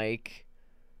boom mic.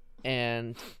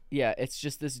 And yeah, it's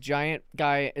just this guy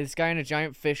in a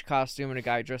giant fish costume and a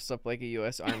guy dressed up like a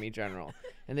U.S. Army general.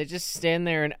 And they just stand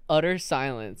there in utter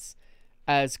silence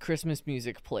as Christmas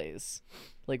music plays.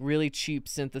 Like really cheap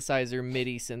synthesizer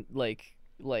MIDI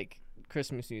like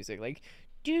Christmas music. Like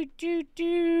do do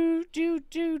do do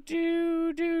do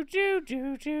do do do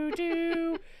do do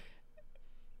do.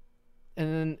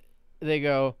 And then they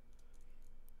go,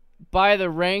 buy the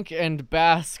Rank and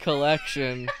Bass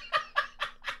collection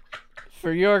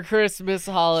for your Christmas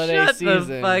holiday Shut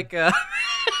season. the fuck up.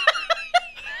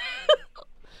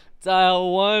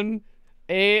 Dial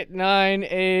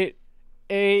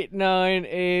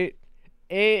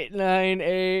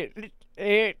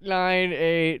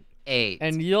 1-898-898-898-898 8.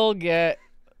 and you'll get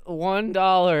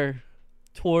 $1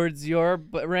 towards your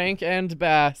Rank and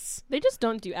Bass. They just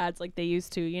don't do ads like they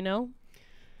used to, you know?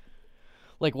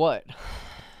 Like what?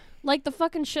 Like the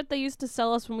fucking shit they used to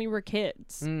sell us when we were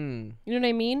kids. Mm, You know what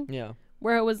I mean? yeah.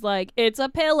 Where it was like, it's a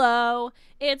pillow,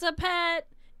 it's a pet,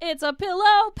 it's a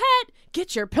pillow pet.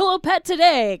 Get your pillow pet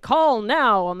today. Call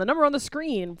now on the number on the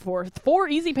screen for 4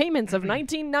 easy payments of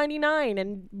 $19.99,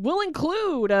 and we'll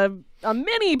include a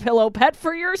mini pillow pet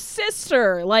for your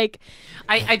sister. Like,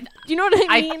 I you know what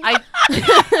I mean? I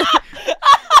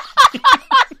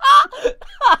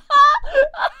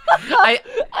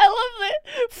love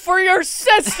it. For your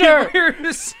sister.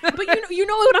 But you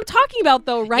know what I'm talking about,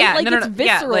 though, right? Yeah, like no, it's no,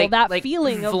 yeah, visceral. like that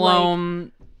feeling of like,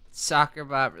 Vlome, Soccer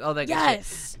Bob, all that good shit.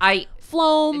 yes, I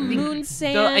Floam, think Moon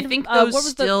Sand. I think those what was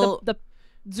still- the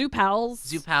Zoo Pals?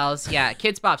 Zoo Pals, yeah.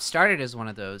 Kids Bop started as one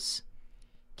of those.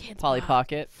 Kids Polly Bop.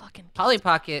 Pocket. Fucking Polly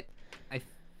Pocket, it's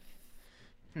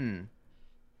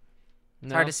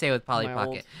No. hard to say with Polly My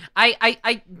Pocket.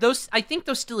 I think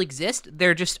those still exist.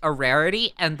 They're just a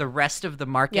rarity, and the rest of the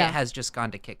market Yeah. has just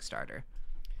gone to Kickstarter.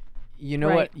 You know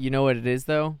Right. what? You know what it is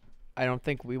though. I don't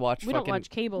think we watch. We don't watch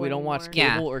cable We don't watch anymore.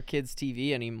 cable Yeah. or kids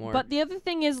TV anymore. But the other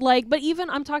thing is, like, but even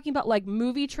I'm talking about, like,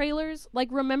 movie trailers. Like,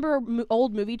 remember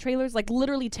old movie trailers? Like,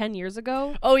 literally 10 years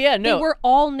ago? oh yeah, no. They were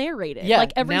all narrated. yeah.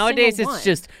 Like, every nowadays single it's one.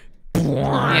 just.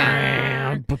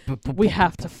 We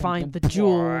have to find the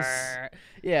jewels.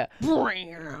 Yeah.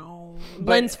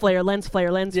 Lens flare, lens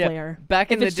flare, lens Yeah. flare.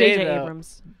 Back in If the it's day, J.J. though.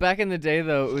 Abrams. Back in the day,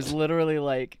 though, it was literally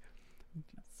like.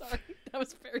 Sorry, that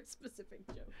was a very specific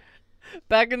joke.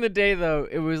 Back in the day, though,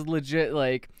 it was legit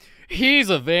like, he's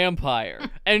a vampire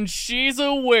and she's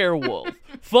a werewolf.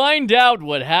 Find out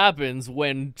what happens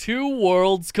when two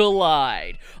worlds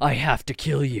collide. I have to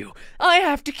kill you. I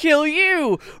have to kill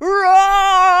you.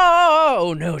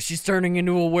 Oh no, she's turning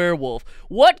into a werewolf.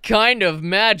 What kind of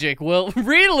magic will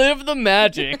relive the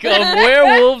magic of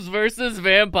werewolves versus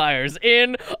vampires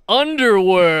in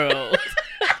Underworld?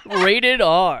 Rated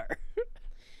R.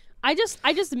 they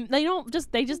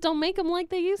just don't make them like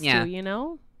they used Yeah. to, you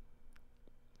know?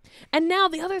 And now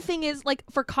the other thing is, like,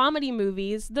 for comedy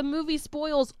movies, the movie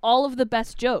spoils all of the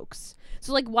best jokes.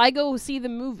 So, like, why go see the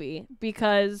movie?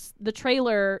 Because the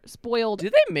trailer spoiled. Do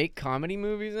they make comedy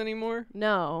movies anymore?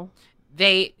 No,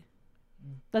 They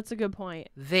that's a good point.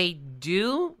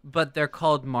 do, but they're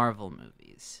called Marvel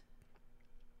movies.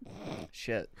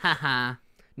 Shit. Haha.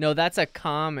 No, that's a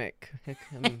comic. What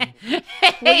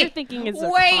you're thinking is a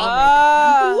wait.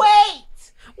 comic.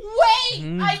 Wait!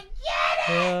 Hmm. I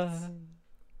get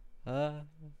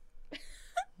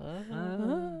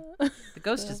The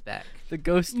ghost is back. the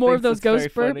ghost. More of thinks those it's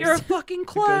ghost very burps. funny. You're a fucking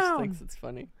The ghost thinks it's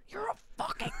funny. You're a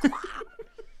fucking clown.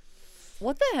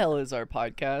 What the hell is our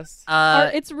podcast?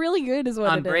 It's really good, is what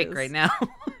on it break is. right now.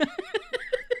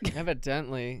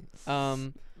 Evidently.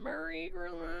 Merry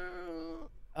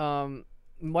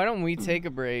Why don't we take a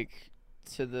break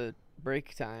to the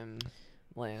break time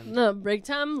land? No, break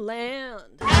time land.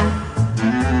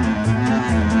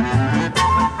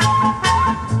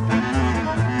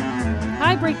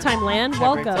 Hi, break time land.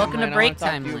 Welcome. Welcome to Land. I Break wanna talk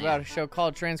Time to you Land. about a show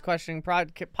called Trans Questioning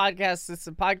Podcast. It's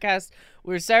a podcast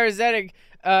where Sarah Zedek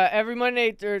every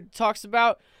Monday talks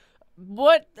about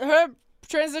what her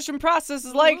transition process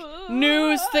is like,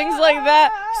 news, things like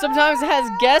that. Sometimes it has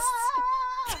guests.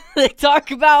 They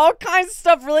talk about all kinds of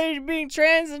stuff related to being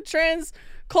trans and trans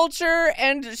culture,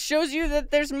 and shows you that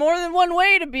there's more than one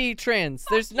way to be trans.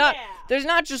 There's not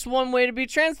just one way to be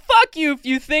trans. Fuck you if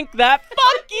you think that.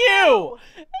 Fuck you.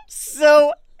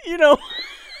 So, you know,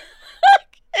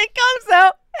 it comes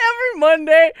out every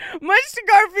Monday, much to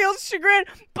Garfield's chagrin.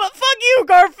 But fuck you,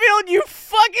 Garfield, you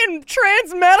fucking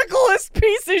trans medicalist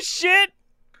piece of shit.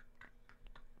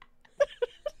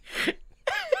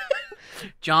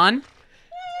 John,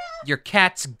 your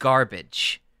cat's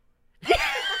garbage.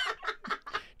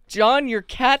 John, your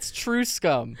cat's true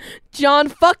scum. John,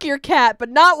 fuck your cat, but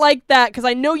not like that, because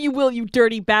I know you will, you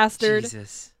dirty bastard.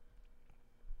 Jesus.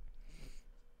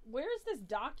 Where is this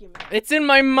document? It's in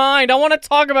my mind. I want to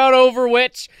talk about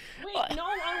Overwitch. Wait, no,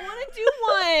 I want to do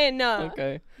one.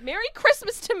 Okay. Merry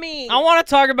Christmas to me. I want to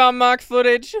talk about mock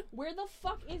footage. Where the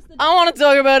fuck is the I want to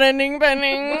talk about ending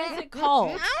pending. What is it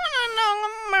called?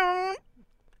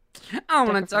 I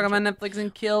want to talk about Netflix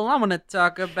and Kill. I want to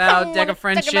talk about Deck of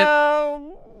Friendship.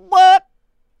 What?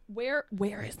 Where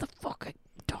is the fucking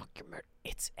document?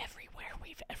 It's everywhere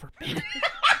we've ever been.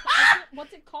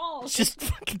 What's it called? Just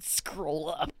fucking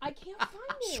scroll up. I can't find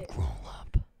it. Scroll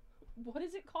up. What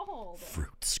is it called?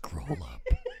 Fruit, scroll up.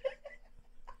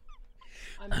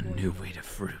 I'm A going new way to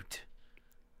fruit.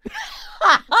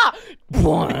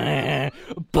 Blah.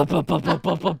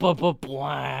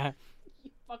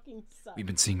 You fucking suck. We've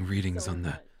been seeing readings so on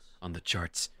much. the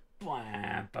charts.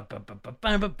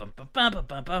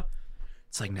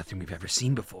 It's like nothing we've ever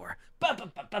seen before.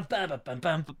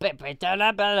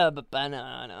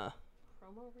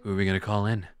 Who are we gonna call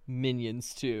in?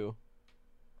 Minions 2.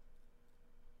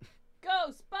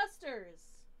 Ghostbusters.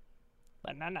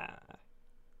 Banana.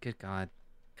 Good God.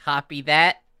 Copy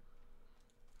that.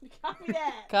 Copy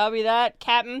that. Copy that,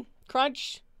 Captain.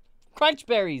 Crunch. Crunch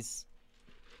berries.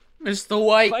 Mr.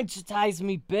 White. Crunchitize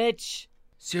me, bitch.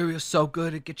 Cereal's so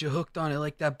good it gets you hooked on it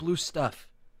like that blue stuff.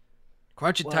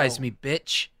 Crunchitize Whoa. me,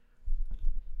 bitch.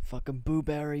 Fucking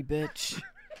booberry, bitch.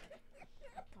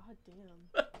 God damn.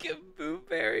 Fucking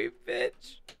blueberry,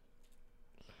 bitch.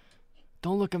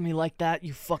 Don't look at me like that,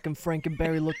 you fucking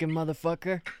Frankenberry-looking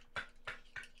motherfucker.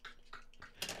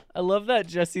 I love that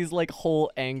Jesse's, like,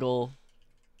 whole angle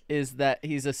is that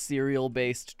he's a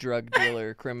serial-based drug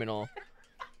dealer criminal.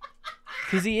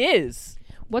 Because he is.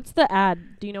 What's the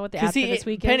ad? Do you know what the ad for this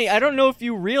week Penny, is? I don't know if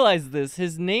you realize this.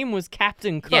 His name was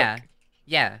Captain Cook.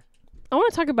 Yeah. I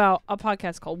want to talk about a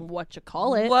podcast called What You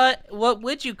Call It. What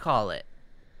would you call it?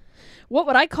 What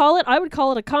would I call it? I would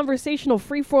call it a conversational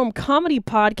freeform comedy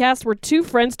podcast where two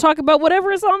friends talk about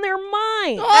whatever is on their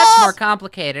mind. That's more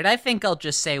complicated. I think I'll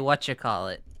just say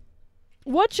whatchamacallit.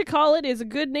 Whatchamacallit is a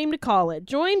good name to call it.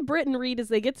 Join Britt and Reed as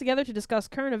they get together to discuss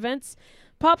current events,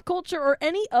 pop culture, or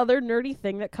any other nerdy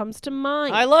thing that comes to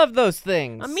mind. I love those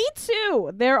things. Me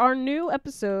too. There are new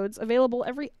episodes available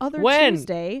every other When?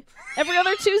 Tuesday. Every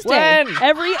other Tuesday. When?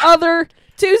 Every other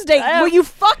Tuesday. Will you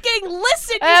fucking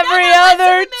listen? You Every never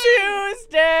other listen to me!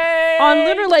 Tuesday On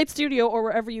Lunar Light Studio or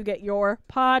wherever you get your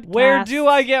podcasts. Where do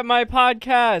I get my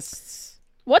podcasts?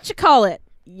 Whatchamacallit?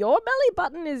 Your belly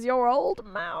button is your old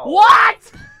mouth.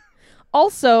 What?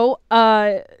 Also,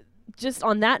 just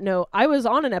on that note, I was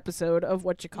on an episode of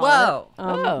Whoa.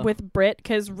 Oh. with Britt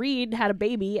because Reed had a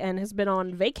baby and has been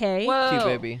on vacay. Whoa. Cute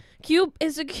baby. Cube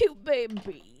is a cute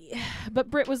baby. But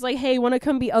Britt was like, hey, want to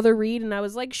come be other Reed? And I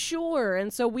was like, sure.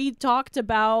 And so we talked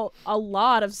about a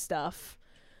lot of stuff,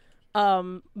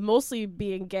 mostly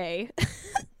being gay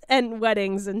and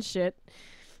weddings and shit.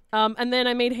 And then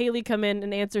I made Haley come in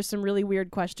and answer some really weird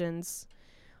questions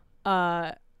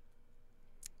with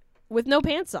no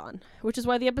pants on, which is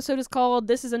why the episode is called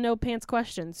This is a No Pants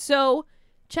Question. So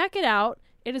check it out.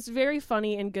 It is very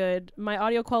funny and good. My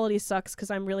audio quality sucks because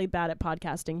I'm really bad at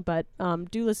podcasting, but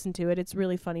do listen to it. It's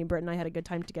really funny. Britt and I had a good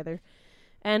time together.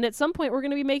 And at some point, we're going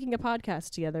to be making a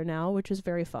podcast together now, which is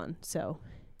very fun. So,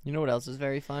 You know what else is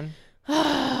very fun?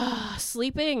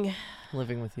 sleeping.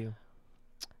 Living with you.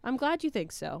 I'm glad you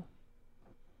think so.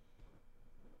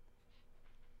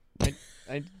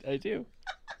 I do.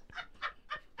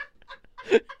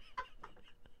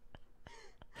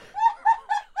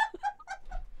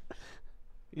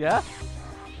 Yeah?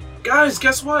 Guys,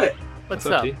 guess what? What's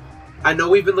up? G? I know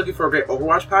we've been looking for a great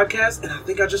Overwatch podcast, and I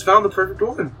think I just found the perfect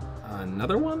one.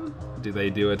 Another one? Do they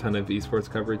do a ton of esports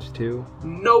coverage too?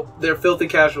 Nope, they're filthy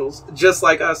casuals, just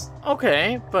like us.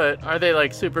 Okay, but are they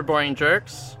like super boring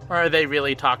jerks? Or are they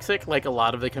really toxic like a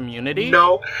lot of the community?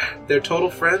 No, they're total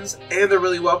friends, and they're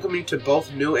really welcoming to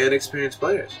both new and experienced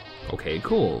players. Okay,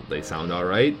 cool. They sound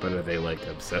alright, but are they like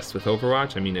obsessed with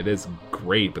Overwatch? I mean, it is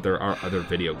great, but there are other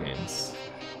video games.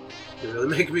 You're really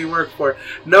making me work for it.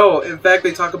 No, in fact,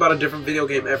 they talk about a different video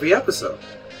game every episode.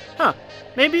 Huh.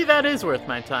 Maybe that is worth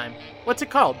my time. What's it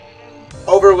called?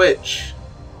 Overwitch.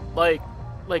 Like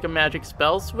a magic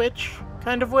spell switch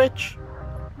kind of witch?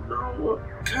 No,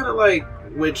 kind of like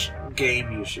which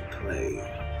game you should play.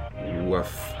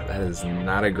 Woof. That is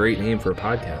not a great name for a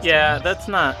podcast. Yeah, that's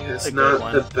not It's a good not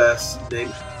one. the best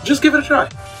name. Just give it a try.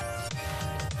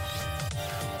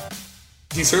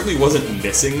 He certainly wasn't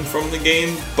missing from the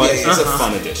game, but he's a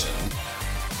fun addition.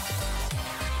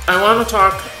 I want to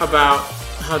talk about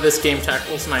how this game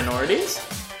tackles minorities.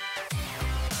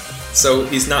 So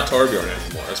he's not Torbjorn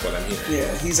anymore, is what I'm hearing.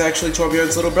 Yeah, he's actually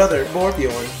Torbjorn's little brother,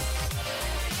 Morbjorn.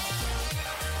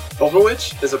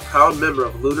 Overwitch is a proud member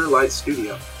of Lunar Light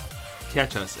Studio.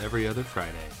 Catch us every other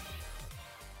Friday.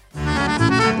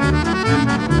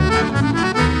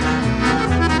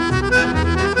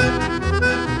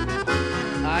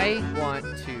 I want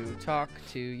to talk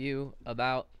to you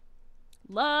about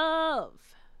Love,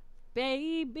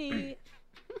 baby.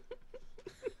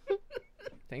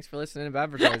 Thanks for listening to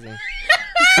advertising.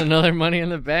 Another money in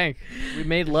the bank. We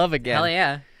made love again. Hell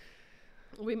yeah.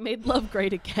 We made love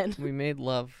great again. We made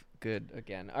love good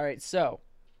again. All right, so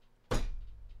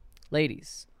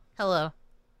ladies, Hello.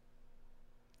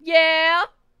 Yeah.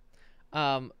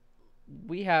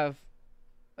 we have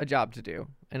a job to do,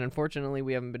 and unfortunately,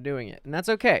 we haven't been doing it, and that's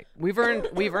okay. We've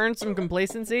earned some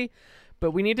complacency,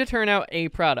 but we need to turn out a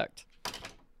product.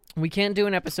 We can't do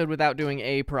an episode without doing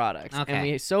a product, Okay. and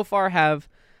we so far have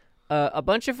a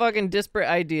bunch of fucking disparate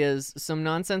ideas, some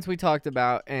nonsense we talked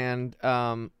about, and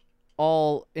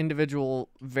all individual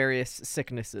various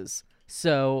sicknesses.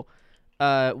 So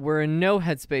we're in no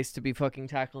headspace to be fucking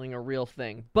tackling a real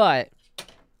thing, but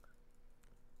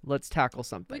let's tackle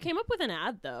something. We came up with an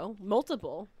ad though,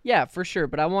 multiple. Yeah, for sure,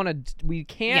 but we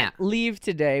can't Yeah. leave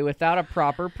today without a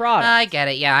proper product. I get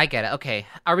it. Yeah, I get it. Okay.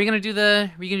 Are we gonna do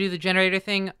the generator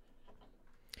thing?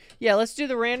 Yeah, let's do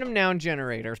the random noun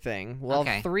generator thing. We'll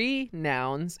Okay. have 3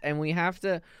 nouns, and we have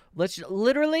to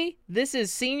literally, this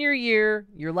is senior year,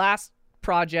 your last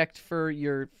project for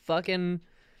your fucking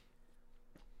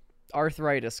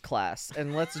arthritis class,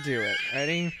 and let's do it.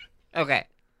 Ready? Okay.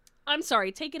 I'm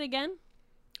sorry, take it again.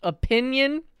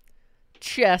 Opinion,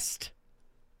 chest,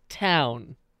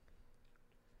 town.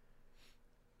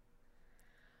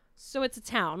 So it's a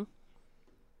town.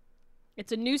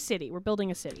 It's a new city. We're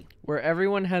building a city. Where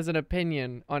everyone has an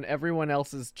opinion on everyone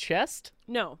else's chest?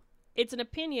 No, it's an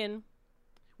opinion.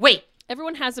 Wait.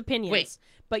 Everyone has opinions, Wait.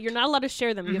 but you're not allowed to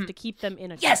share them. You have to keep them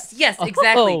in a Yes,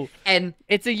 exactly. Oh. And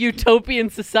It's a utopian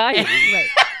society. right.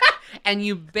 and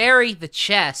you bury the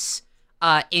chess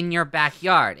in your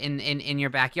backyard, in your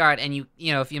backyard, and you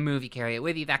know, if you move, you carry it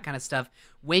with you, that kind of stuff.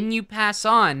 When you pass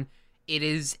on, it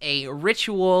is a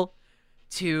ritual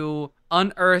to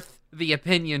unearth the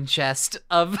opinion chest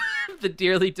of the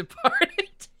dearly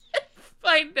departed and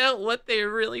find out what they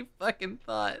really fucking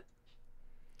thought.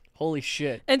 Holy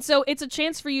shit. And so it's a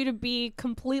chance for you to be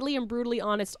completely and brutally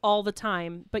honest all the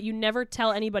time, but you never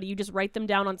tell anybody. You just write them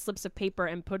down on slips of paper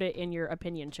and put it in your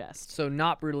opinion chest. So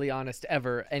not brutally honest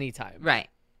ever, anytime. Right.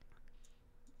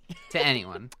 To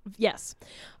anyone. Yes.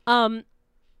 Not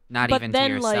But even then,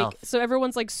 to yourself. like, so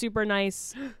everyone's like super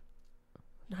nice.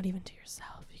 Not even to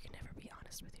yourself. You can never be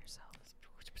honest with yourself.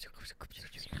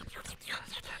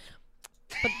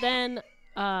 But then,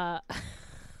 what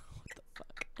the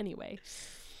fuck? Anyway.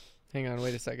 Hang on,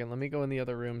 wait a second. Let me go in the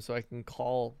other room so I can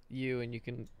call you, and you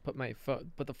can put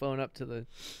the phone up to the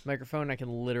microphone. I can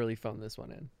literally phone this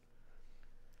one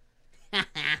in.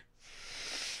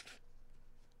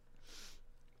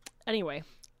 Anyway,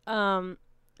 that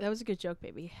was a good joke,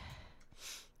 baby.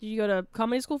 Did you go to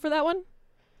comedy school for that one?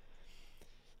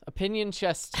 Opinion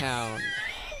Chest Town.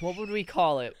 What would we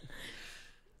call it?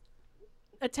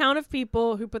 A town of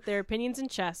people who put their opinions in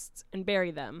chests and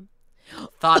bury them.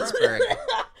 Thoughtsburg.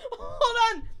 Hold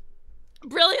on.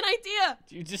 Brilliant idea.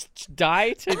 Do you just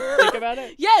die to think about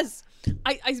it? Yes.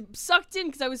 I sucked in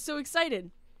because I was so excited.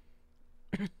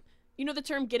 You know the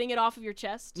term getting it off of your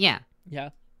chest? Yeah. Yeah.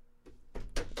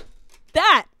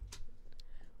 That.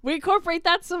 We incorporate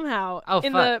that somehow. Oh,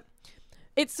 in fuck.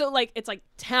 It's so like, it's like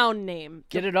town name.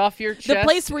 Get it off your chest. The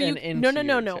place where you, and into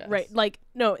no, your chest. right. Like,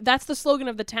 no, that's the slogan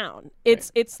of the town.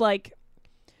 It's like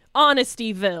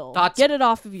Honestyville. Get it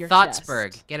off of your chest.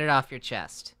 Thoughtsburg. Get it off your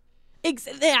chest.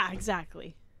 Yeah,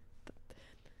 exactly.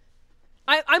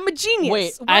 I'm a genius.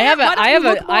 Wait, I have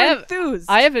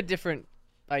a different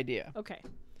idea. Okay.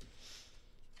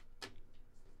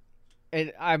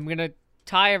 I'm gonna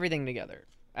tie everything together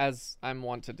as I'm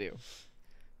wont to do.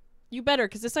 You better,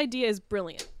 because this idea is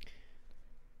brilliant.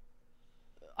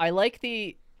 I like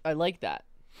that.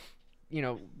 You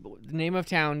know, the name of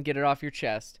town, get it off your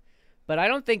chest. But I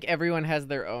don't think everyone has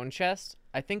their own chest.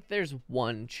 I think there's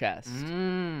one chest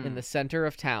in the center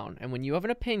of town. And when you have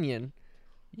an opinion,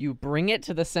 you bring it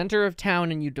to the center of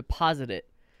town and you deposit it.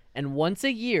 And once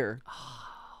a year...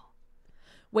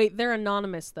 Wait, they're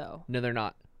anonymous, though. No, they're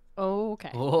not. Oh,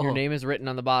 okay. Your name is written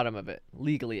on the bottom of it.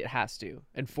 Legally, it has to.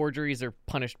 And forgeries are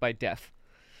punished by death.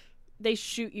 They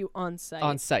shoot you on site.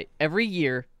 On site. Every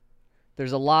year,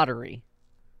 there's a lottery.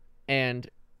 And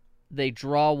they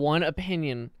draw one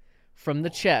opinion from the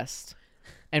chest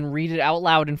and read it out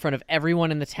loud in front of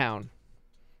everyone in the town.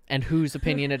 And whose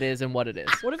opinion it is and what it is.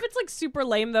 What if it's like super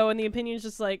lame, though, and the opinion's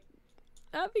just like,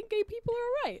 I think gay people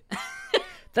are right.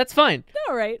 That's fine.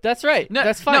 All right. That's right. No,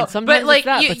 that's fine. No, Sometimes but like it's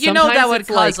that, you know that would it's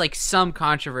cause like some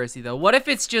controversy though. What if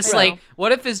it's just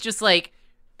like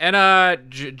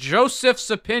and Joseph's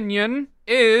opinion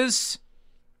is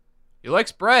he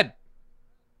likes bread.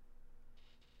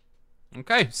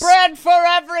 Okay. Bread for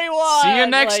everyone. See you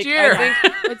next year.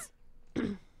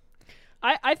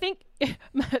 I think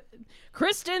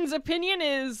Kristen's opinion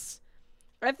is,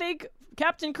 I think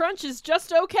Captain Crunch is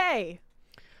just okay.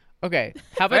 Okay,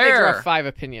 how about they draw 5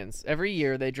 opinions? Every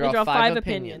year they draw 5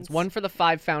 opinions. One for the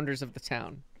 5 founders of the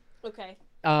town. Okay.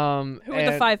 Who Who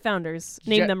are the 5 founders?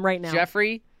 Name them right now.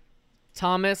 Jeffrey,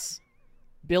 Thomas,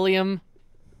 Billiam,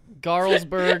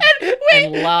 Garlsberg,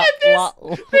 and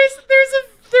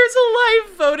there's a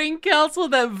live voting council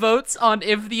that votes on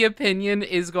if the opinion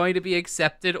is going to be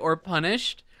accepted or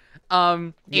punished.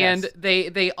 Yes.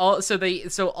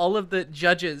 And so all of the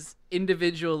judges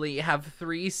individually have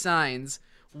 3 signs.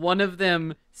 One of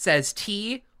them says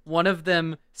T, one of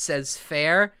them says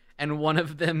fair, and one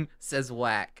of them says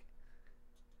whack.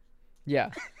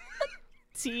 Yeah.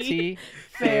 T,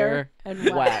 fair,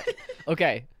 and whack.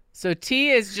 Okay, so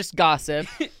T is just gossip.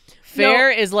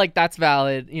 Fair is like, that's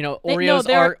valid. You know,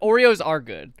 Oreos are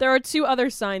good. There are 2 other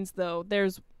signs, though.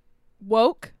 There's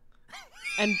woke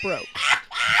and broke.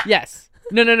 Yes.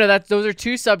 No. Those are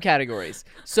 2 subcategories.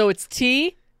 So it's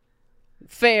T,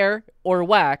 fair, or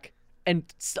whack. And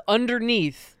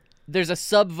underneath, there's a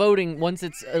sub-voting once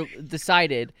it's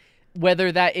decided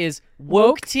whether that is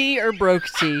woke tea or broke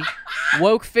tea,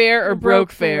 woke fair or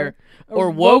broke fair,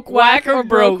 or woke whack or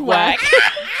broke whack.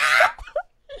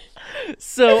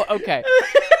 So, okay.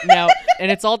 Now,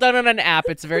 and it's all done on an app.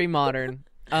 It's very modern.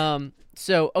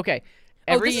 So, okay.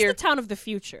 Every this year, is the town of the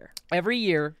future. Every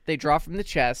year, they draw from the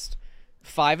chest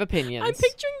 5 opinions. I'm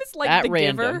picturing this like at The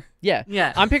random. Giver. Yeah.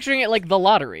 Yeah. I'm picturing it like the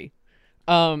lottery.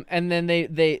 And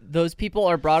then those people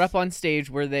are brought up on stage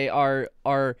where they are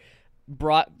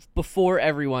brought before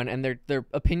everyone, and their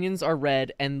opinions are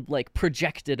read and like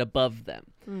projected above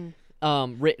them,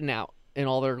 written out in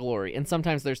all their glory. And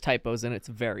sometimes there's typos, and it's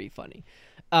very funny.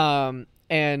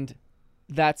 And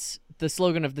that's the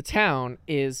slogan of the town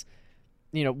is,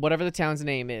 whatever the town's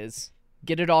name is,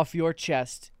 get it off your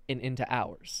chest and into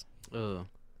ours. Ooh.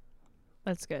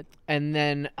 That's good. And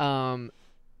then,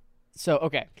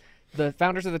 okay. The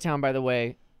founders of the town, by the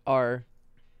way, are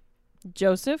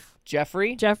Joseph,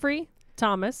 Jeffrey,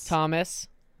 Thomas,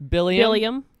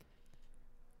 Billiam,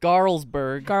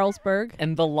 Garlsberg, Garlsberg,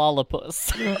 and the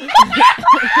Lollipus.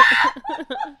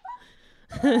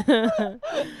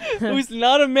 Who's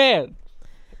not a man.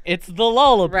 It's the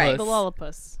Lollipus. Right. The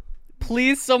Lollipus.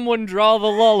 Please, someone draw the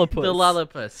Lollipus. The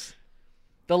Lollipus.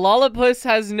 The Lollipus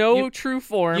has no true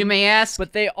form. You may ask,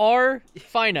 but they are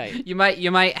finite. You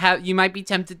might be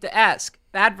tempted to ask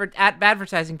at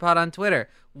Badvertising Pod on Twitter,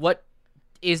 what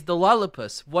is the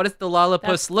Lollipus? What does the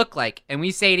Lollipus look like? And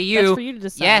we say to you, that's for you to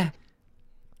decide. Yeah.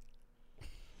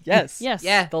 Yes. Yes.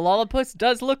 Yeah. The Lollipus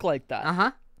does look like that.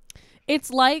 Uh-huh. It's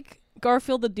like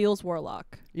Garfield the Deals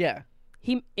Warlock. Yeah.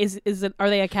 He is it? Are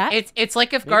they a cat? It's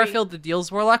like if Garfield the Deals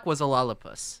Warlock was a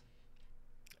Lollipus.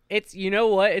 It's, you know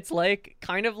what? It's like,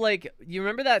 kind of like, you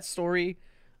remember that story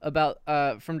about,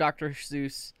 from Dr.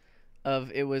 Seuss of,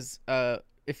 it was,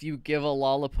 if you give a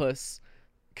Lollipus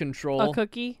control. A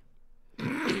cookie?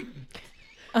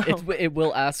 It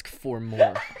will ask for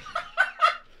more.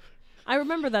 I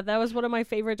remember that. That was one of my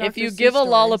favorite Dr. If you Seuss give a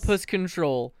stories. Lollipus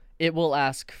control, it will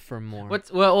ask for more.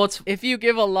 If you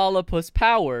give a Lollipus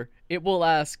power, it will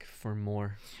ask for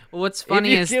more. What's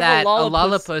funny is give a that a Lollipus-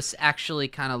 Lollipus actually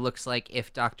kind of looks like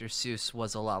if Dr. Seuss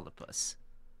was a Lollipus.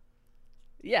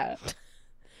 Yeah.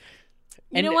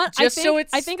 You know And what? just so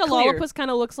it's I think a clear- Lollipus kind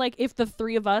of looks like if the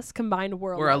three of us combined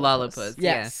were We're a a Lollipus. Lollipus.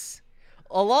 Yes.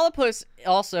 A Lollipus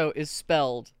also is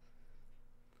spelled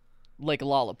like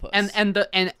Lollipus. And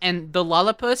the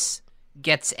Lollipus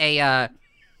gets a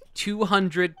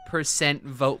 200%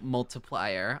 vote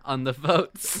multiplier on the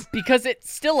votes because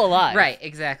it's still alive. Right,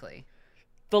 exactly.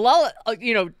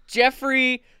 The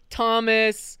Jeffrey,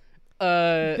 Thomas,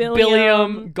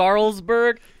 Billiam,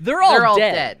 Garlsberg, they're all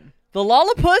dead. The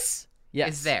Lollipus,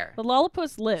 yes, is there. The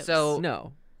Lollipus lives. So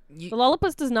no. The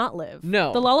Lollipus does not live.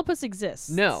 No. The Lollipus exists.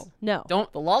 No.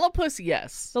 Don't the Lollipus,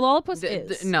 yes. The Lollipus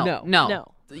is. No.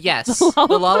 Yes. The The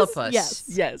Lollipus? Lollipus. Yes.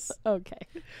 Yes. Okay.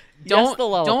 Yes, the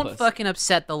Lollipus. Don't fucking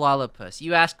upset the Lollipus.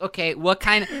 You ask, okay, what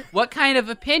kind of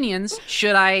opinions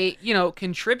should I,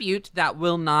 contribute that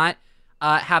will not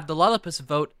have the Lollipus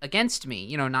vote against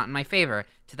me, not in my favor?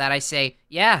 To that I say,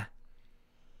 yeah.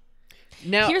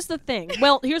 Now Here's the thing.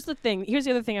 Well, here's the thing. Here's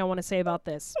the other thing I want to say about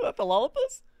this. about the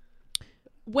Lollipus?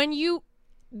 When you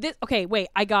okay, wait,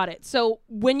 I got it. So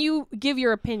when you give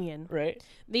your opinion, Right.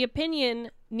 the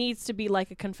opinion needs to be like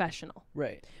a confessional,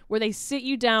 Right. where they sit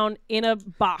you down in a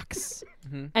box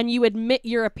and you admit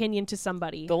your opinion to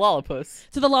somebody, The Lollipus.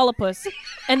 to the Lollipus,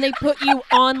 and they put you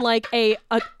on like a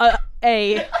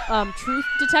truth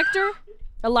detector,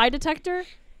 a lie detector,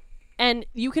 and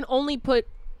you can only put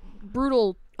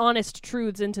brutal, honest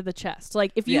truths into the chest.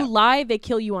 Like if you Yeah. lie, they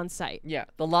kill you on sight. Yeah,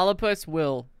 the Lollipus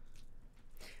will.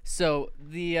 So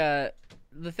the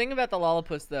thing about the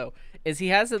Lollipus though is he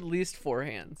has at least 4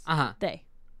 hands. Uh-huh.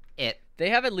 They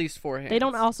have at least 4 hands. They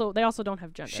also don't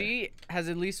have gender. She has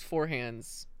at least 4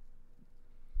 hands.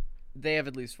 They have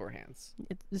at least 4 hands.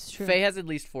 It's true. Faye has at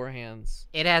least 4 hands.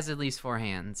 It has at least 4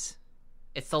 hands.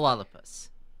 It's the Lollipus.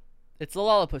 It's the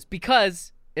Lollipus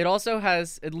because it also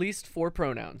has at least 4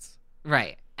 pronouns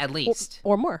Right. At least.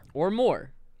 or more. or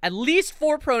more. At least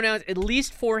 4 pronouns, at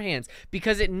least 4 hands,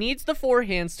 because it needs the 4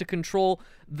 hands to control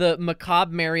the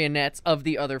macabre marionettes of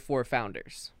the other 4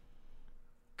 founders.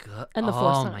 And the 4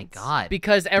 oh sons. my god.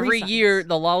 Because every sons. year,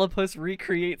 the Lollipus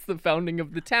recreates the founding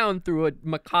of the town through a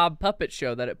macabre puppet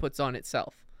show that it puts on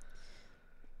itself.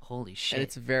 Holy shit. And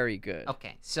it's very good.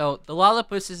 Okay, so the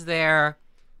Lollipus is there.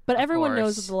 But Of everyone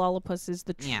knows course. that the Lollipus is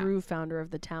the Yeah. true founder of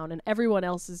the town, and everyone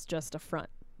else is just a front.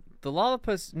 The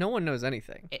Lollipus, no one knows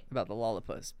anything about the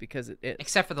Lollipus because it is.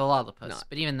 Except for the Lollipus. Not.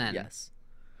 But even then, Yes.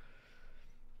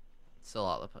 it's the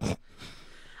Lollipus.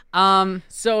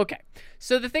 So, okay.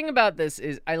 So the thing about this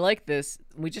is, I like this.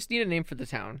 We just need a name for the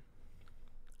town.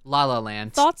 La La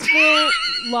Land. Thoughtsville,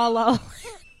 La La.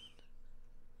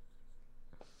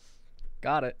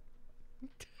 Got it.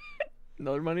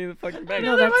 Another money in the fucking bank.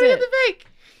 No, that's it.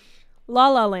 La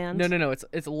La Land. No.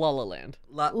 It's Lulla Land.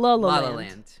 La La La La Land.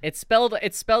 Land. It's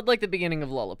spelled like the beginning of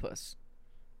Lollipus.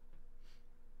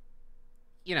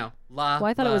 you know, la. Well,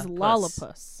 I thought it was puss.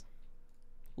 Lollapus.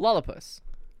 Lollapus.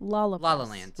 Lollapus. La La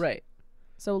Land. Right.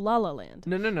 So La La Land.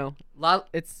 No. La.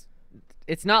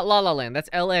 It's not La La Land. That's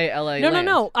L.A.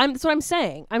 No. That's what I'm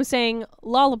saying. I'm saying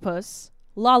Lollapus,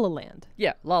 La La Land.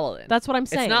 Yeah, La La Land. That's what I'm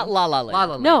saying. It's not La La Land. La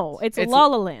La Land. No, it's La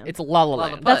La Land. It's La La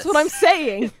Land. Lollapus. That's what I'm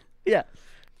saying. Yeah.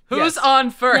 Who's Yes.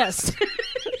 on first? Yes.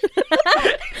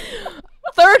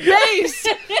 Third base.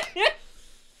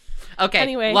 Okay.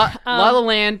 Anyway, La La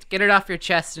Land, get it off your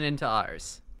chest and into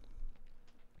ours.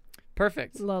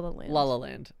 Perfect. La La Land. La La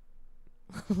Land.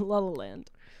 La La Land.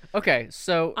 Okay,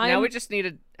 so now I'm- we just need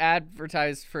to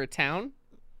advertise for a town.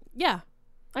 Yeah,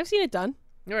 I've seen it done.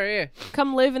 All right, yeah.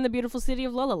 Come live in the beautiful city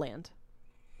of La La Land.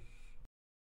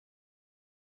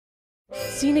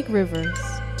 Scenic rivers,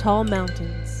 tall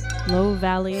mountains, low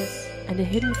valleys, and a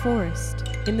hidden forest,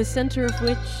 in the center of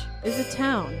which is a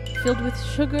town filled with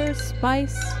sugar,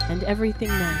 spice, and everything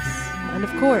nice. And of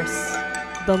course,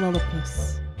 the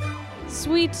Lullapus.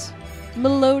 Sweet,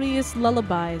 melodious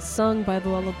lullabies sung by the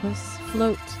Lullapus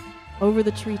float over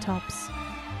the treetops,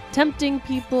 tempting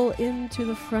people into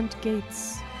the front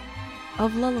gates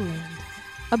of La La Land,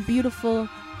 a beautiful,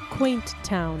 quaint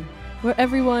town where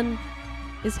everyone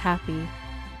is happy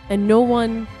and no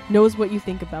one knows what you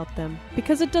think about them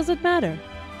because it doesn't matter,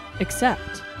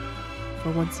 except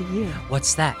for once a year.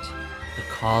 What's that? The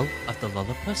call of the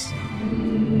Lullapus?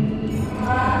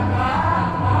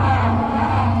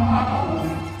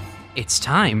 It's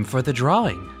time for the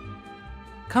drawing.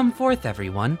 Come forth,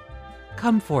 everyone.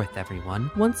 Come forth, everyone.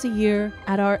 Once a year,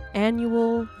 at our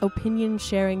annual opinion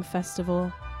sharing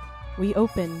festival, we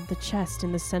open the chest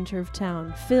in the center of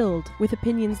town, filled with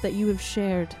opinions that you have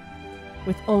shared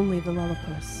with only the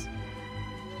Lullapus.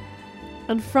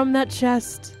 And from that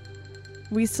chest,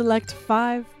 we select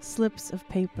 5 slips of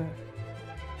paper,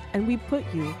 and we put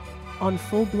you on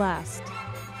full blast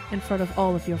in front of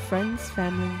all of your friends,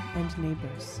 family, and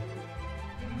neighbors.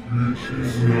 You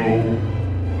should know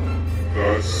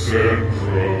that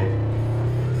Sandra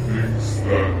thinks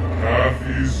that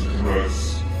Kathy's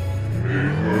dress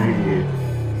made her look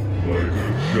like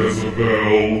a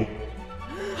Jezebel.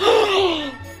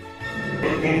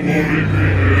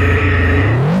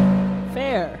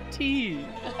 Fair. Tea.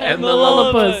 And the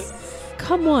Lullapus.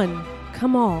 Come one,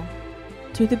 come all,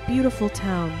 to the beautiful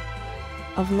town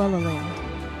of La La Land.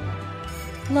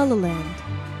 La La Land.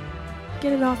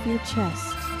 Get it off your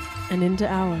chest and into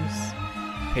ours.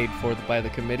 Paid for by the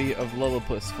Committee of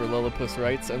Lullapus for Lullapus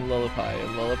Rights and Lullaby and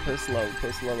Lullapus.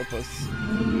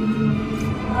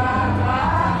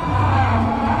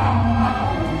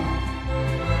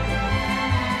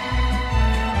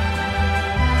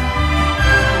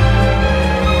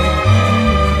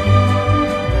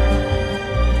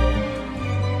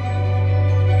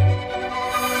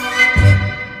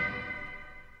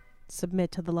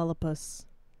 Submit to the Lullapus.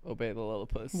 Obey the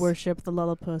Lullapus. Worship the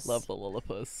Lullapus. Love the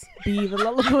Lullapus. Be the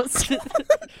Lullapus.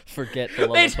 Forget the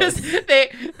They Lullapus. just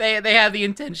they have the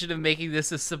intention of making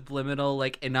this a subliminal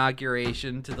like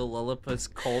inauguration to the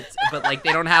Lullapus cult, but like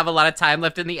they don't have a lot of time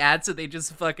left in the ad, so they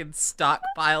just fucking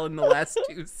stockpile in the last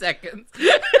 2 seconds.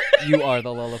 You are the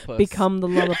Lullapus. Become the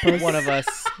Lullapus. One of us.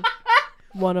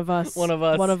 One of us. One of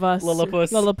us. One of us.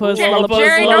 Lullapus. Lullapus. Jerry, Lullapus.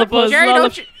 Jerry, Lullapus. Jerry,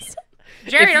 don't you,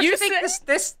 Jerry, If don't you you think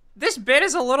this bit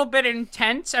is a little bit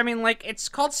intense? I mean, like it's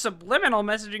called subliminal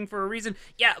messaging for a reason.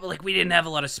 Yeah, but like we didn't have a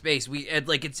lot of space. We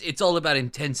like it's all about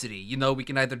intensity. You know, we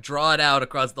can either draw it out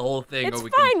across the whole thing, It's or we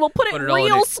fine. can We'll put it all in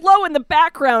real slow in the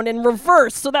background in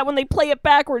reverse so that when they play it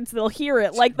backwards, they'll hear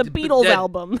it like the Beatles that-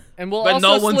 album. And we'll But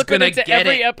also no one's slip gonna it into get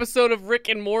every it. episode of Rick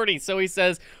and Morty. So he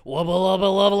says, "Wubba lubba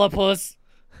lubba puss."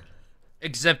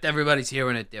 Except everybody's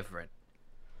hearing it different.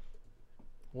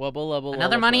 Wubba lubba.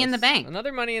 Another money in the bank.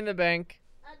 Another money in the bank.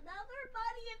 Another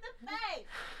money in the bank.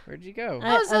 Where'd you go?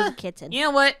 I was a kitten. You know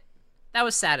what? That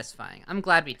was satisfying. I'm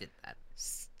glad we did that.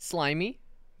 Slimy,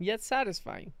 yet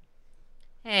satisfying.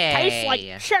 Hey. Tastes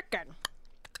like chicken.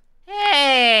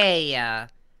 Hey.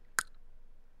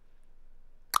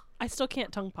 I still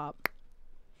can't tongue pop.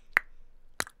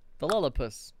 The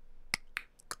Lullapus.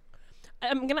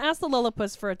 I'm gonna ask the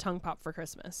Lullapus for a tongue pop for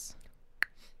Christmas.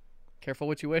 Careful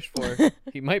what you wish for.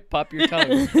 He might pop your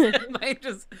tongue. Might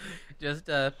just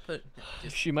put.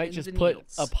 She might pins just and put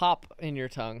needles. a pop in your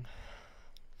tongue.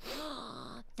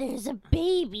 There's a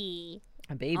baby.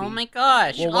 A baby. Oh my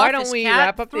gosh. Well, why Office don't we Cat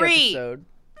wrap up 3. the episode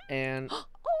and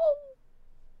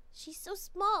She's so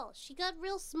small. She got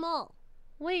real small.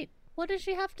 Wait, what does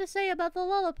she have to say about the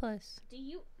Lullapus? Do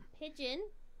you, Pigeon?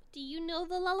 Do you know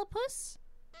the Lullapus?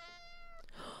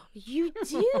 You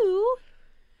do?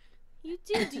 You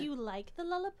do? Do you like the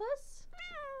Lullapus?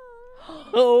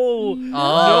 Oh.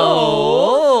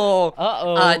 Oh.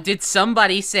 Uh-oh. Did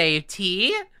somebody say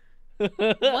tea?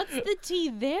 What's the tea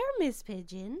there, Miss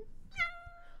Pigeon?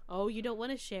 Oh, you don't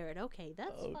want to share it. Okay,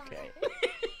 that's fine.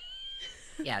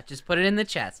 Yeah, just put it in the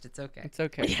chest. It's okay. It's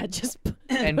okay. Yeah, just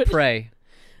And pray.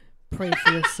 pray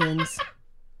for your sins.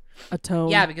 Atone.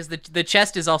 Yeah, because the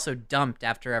chest is also dumped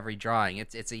after every drawing.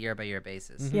 It's a year by year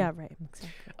basis. Yeah, right. Exactly.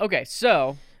 Okay,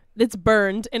 so It's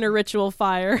burned in a ritual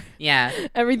fire. Yeah.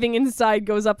 Everything inside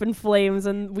goes up in flames,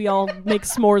 and we all make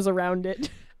s'mores around it.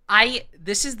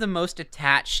 This is the most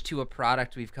attached to a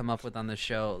product we've come up with on the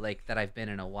show, like, that I've been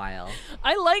in a while.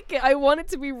 I like it. I want it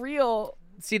to be real.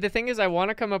 see, the thing is, I want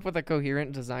to come up with a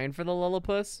coherent design for the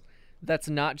Lullapus that's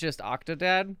not just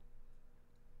Octodad.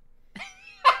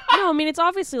 No, I mean, it's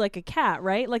obviously like a cat,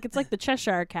 right? Like, it's like the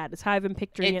Cheshire cat. It's how I've been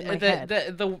picturing it in my head.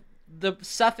 The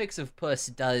suffix of puss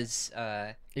does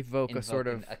evoke a sort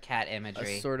of a cat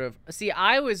imagery. A sort of. See,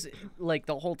 I was like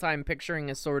the whole time picturing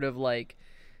a sort of like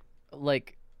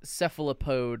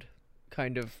cephalopod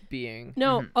kind of being.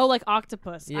 No, oh, like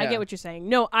octopus. I Yeah. get what you're saying.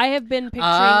 No, I have been picturing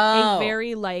Oh. a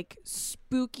very like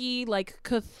spooky, like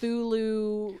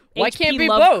Cthulhu. Why H.P. can't be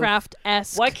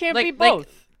Lovecraft-esque. Why can't Like- be both? like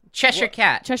Cheshire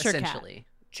Cat, Cheshire Cat. essentially.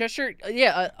 Cheshire,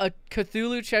 yeah, a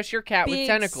Cthulhu Cheshire cat Big with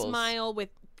tentacles. smile with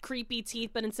creepy teeth,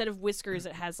 but instead of whiskers,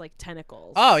 it has like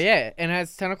tentacles. Oh yeah, and it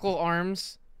has tentacle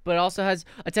arms, but it also has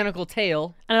a tentacle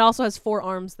tail. And it also has 4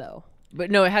 arms, though.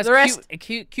 But no, it has The rest-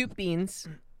 cute beans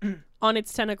On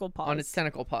its tentacle paws. on its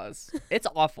tentacle paws. It's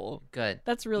awful. Good.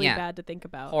 That's really Yeah. bad to think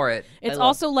about. Horrid. It's I love-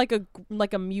 also like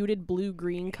a muted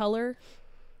blue-green color.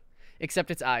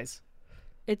 Except its eyes.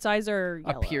 Its eyes are A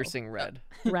yellow. piercing red.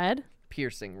 Red?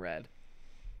 Piercing red.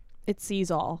 It sees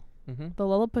all. Mhm. The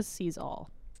Lullapus sees all.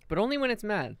 But only when it's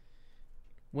mad.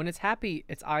 When it's happy,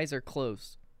 its eyes are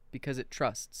closed because it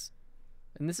trusts.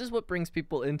 And this is what brings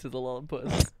people into the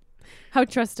Lullapus. How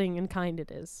trusting and kind it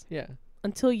is. Yeah.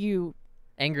 Until you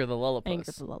Anger the Lullapus.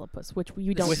 anger the Lullapus, which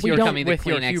we don't. With we your don't. coming the with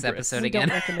your Kleenex hubris. episode we again.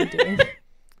 don't recommend doing.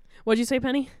 What'd you say,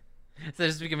 Penny? So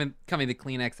just becoming the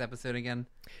Kleenex episode again.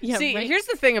 Yeah. See, right? here's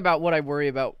the thing about what I worry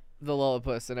about the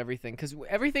Lullapus and everything, because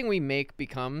everything we make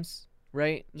becomes,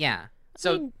 right? Yeah.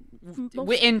 So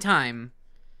mean, in time,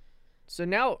 So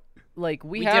now, like,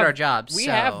 we we have did our jobs. We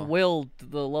so have willed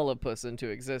the Lullapus into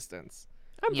existence.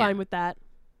 I'm yeah. fine with that.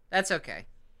 That's okay.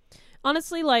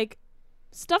 Honestly, like,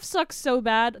 stuff sucks so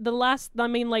bad.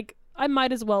 I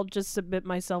might as well just submit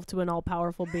myself to an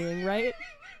all-powerful being, right?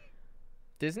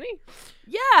 Disney?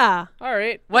 Yeah. All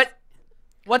right.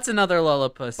 What's another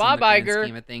Lullapus Bob in the grand Iger,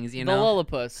 scheme of things, you the know?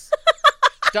 Lullapus.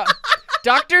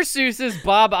 Dr. Seuss's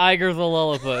Bob Iger, the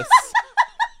Lullapus.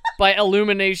 By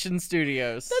Illumination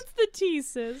Studios. That's the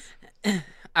teases.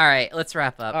 All right, let's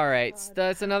wrap up. All right,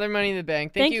 that's another Money in the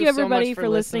Bank. Thank you, so everybody, much for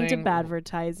listening to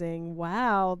Badvertising.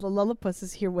 Wow, the Lullapus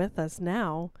is here with us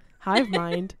now. Hive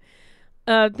mind.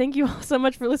 Thank you all so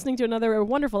much for listening to another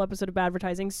wonderful episode of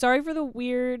Badvertising. Sorry for the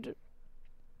weird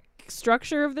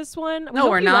structure of this one. No,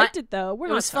 we're you not. liked it, though.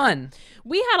 It was fun.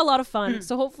 We had a lot of fun,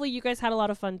 so hopefully you guys had a lot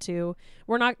of fun, too.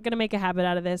 We're not going to make a habit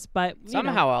out of this, but you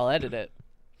Somehow know, I'll edit it.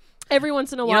 every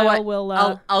once in a You know while what?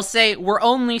 we'll... I'll say we're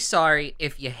only sorry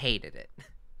if you hated it.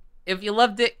 If you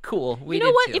loved it, cool. We you know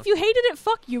did what? too. If you hated it,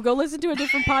 fuck you. Go listen to a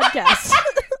different podcast.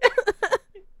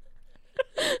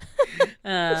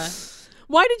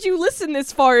 Why did you listen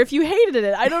this far if you hated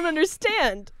it? I don't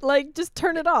understand. Like, just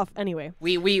turn it off. Anyway.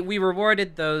 We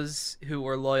rewarded those who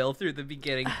were loyal through the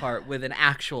beginning part with an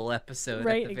actual episode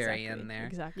Right, at the very exactly, end there.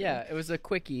 Exactly. Yeah, it was a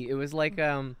quickie. It was like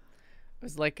a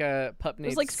pup named It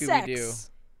was like Scooby-Doo. sex.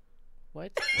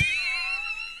 What?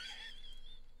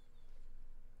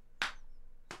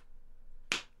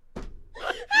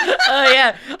 Oh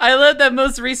yeah, I love that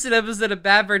most recent episode of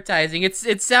Badvertising.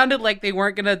 It sounded like they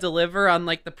weren't gonna deliver on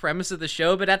like the premise of the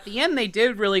show, but at the end they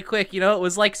did really quick. You know, it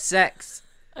was like sex.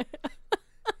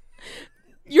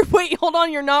 Wait, hold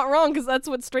on. You're not wrong, because that's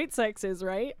what straight sex is,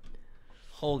 right?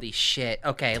 Holy shit.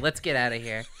 Okay, let's get out of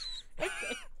here.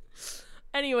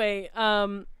 Anyway,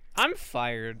 I'm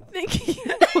fired. thank you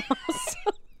all so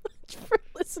much for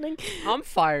listening. I'm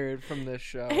fired from this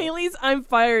show. Haley's "I'm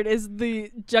fired" is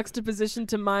the juxtaposition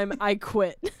to mime "I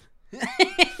quit."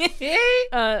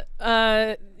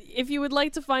 If you would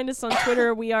like to find us on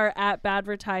Twitter, we are at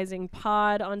Badvertising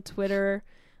Pod on Twitter.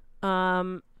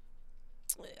 Also,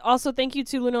 thank you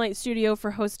to Lunarlight Studio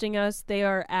for hosting us. They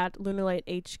are at Lunarlight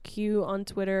HQ on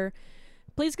Twitter.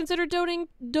 Please consider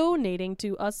donating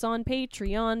to us on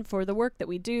Patreon for the work that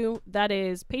we do. That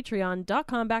is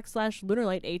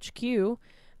patreon.com/LunarlightHQ.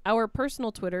 our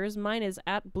personal Twitters. Mine is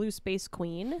at Blue Space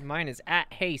Queen. Mine is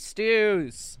at Hey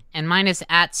Stews. And mine is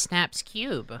at Snaps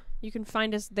Cube. You can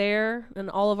find us there and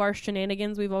all of our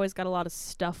shenanigans. We've always got a lot of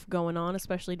stuff going on,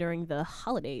 especially during the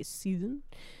holiday season.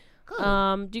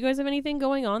 Do you guys have anything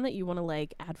going on that you want to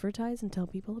like advertise and tell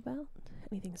people about?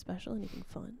 Anything special? Anything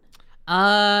fun?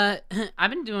 I've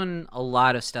been doing a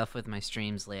lot of stuff with my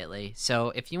streams lately.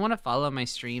 So if you want to follow my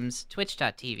streams,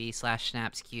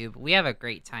 twitch.tv/snapscube. We have a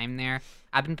great time there.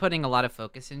 I've been putting a lot of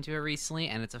focus into it recently,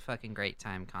 and it's a fucking great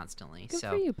time constantly. Good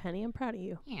for you, Penny. I'm proud of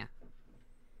you. Yeah.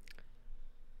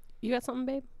 You got something,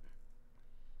 babe?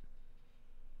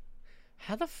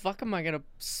 How the fuck am I gonna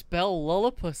spell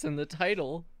Lullapus in the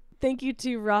title? Thank you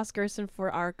to Ross Gerson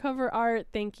for our cover art.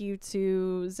 Thank you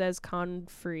to Zez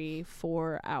Confrey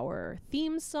for our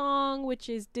theme song, which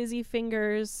is Dizzy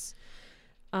Fingers.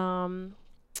 I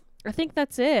think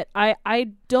that's it. I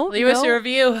don't leave us a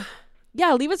review.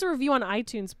 Yeah, leave us a review on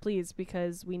iTunes, please,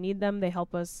 because we need them. They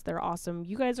help us. They're awesome.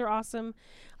 You guys are awesome.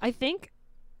 I think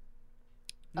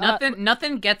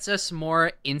nothing gets us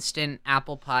more instant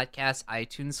Apple Podcasts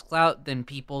iTunes clout than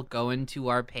people going to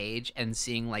our page and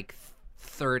seeing like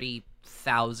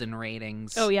 30,000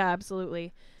 ratings. Oh yeah,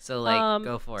 absolutely. So like,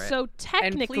 go for it. So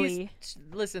technically, and please,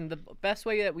 listen, the best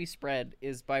way that we spread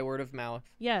is by word of mouth.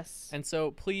 Yes. And so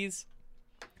please,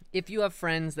 if you have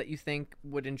friends that you think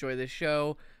would enjoy this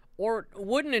show or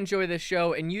wouldn't enjoy this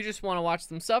show and you just want to watch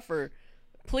them suffer,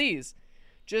 please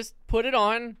just put it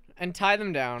on and tie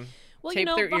them down. Well, Tape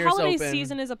their the ears holiday open.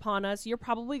 season is upon us. You're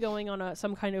probably going on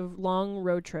some kind of long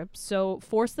road trip, so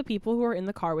force the people who are in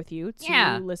the car with you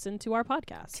to listen to our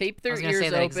podcast. Tape their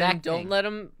ears open. Don't let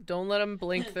them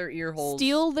blink their ear holes.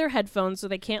 Steal their headphones so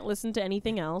they can't listen to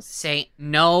anything else. Say,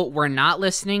 no, we're not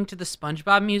listening to the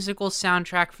SpongeBob musical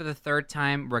soundtrack for the third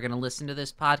time. We're going to listen to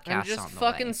this podcast and just on the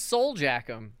fucking way. soul jack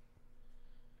them.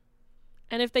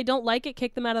 And if they don't like it,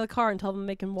 kick them out of the car and tell them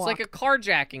they can walk. It's like a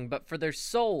carjacking, but for their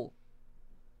soul.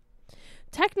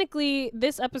 Technically,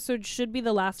 this episode should be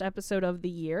the last episode of the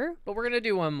year. But we're going to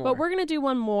do one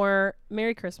more.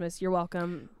 Merry Christmas. You're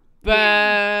welcome.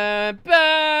 Ba,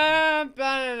 ba,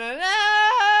 ba, na,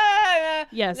 na,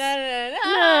 yes.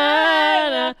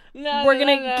 Na, na, we're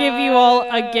going to give you all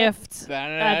a gift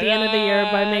at the end of the year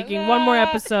by making one more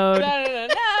episode.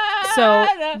 So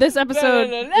this episode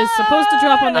is supposed to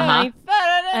drop on the 9th,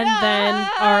 and then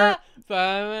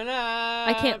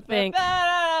I can't think.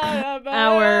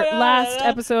 Our last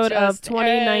episode of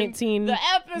 2019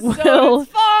 will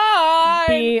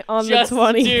be on the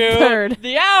 23rd.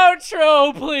 The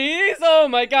outro, please. Oh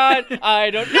my god,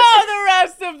 I don't know the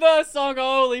rest of the song.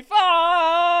 Holy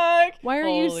fuck! Why are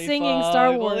you singing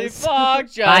Star Wars? Holy fuck!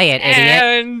 Just Buy it,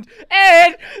 idiot.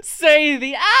 And say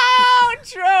the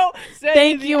outro.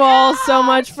 Thank you all so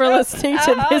much for listening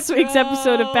to this week's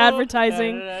episode of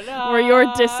Badvertising, where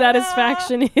your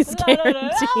dissatisfaction is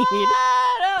guaranteed.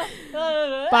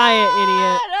 Buy it,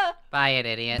 idiot. Buy it,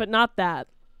 idiot. But not that.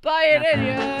 Buy it,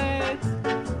 idiot.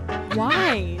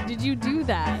 Why did you do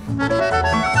that?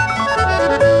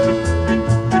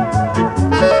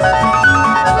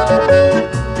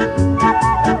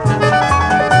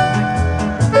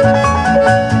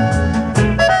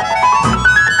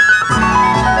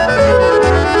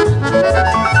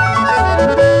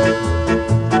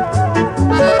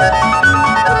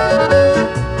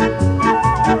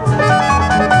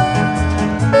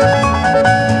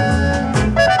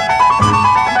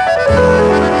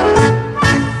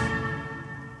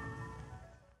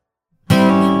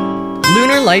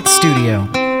 Lunar Light Studio.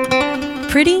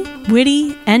 Pretty,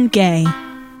 witty, and gay.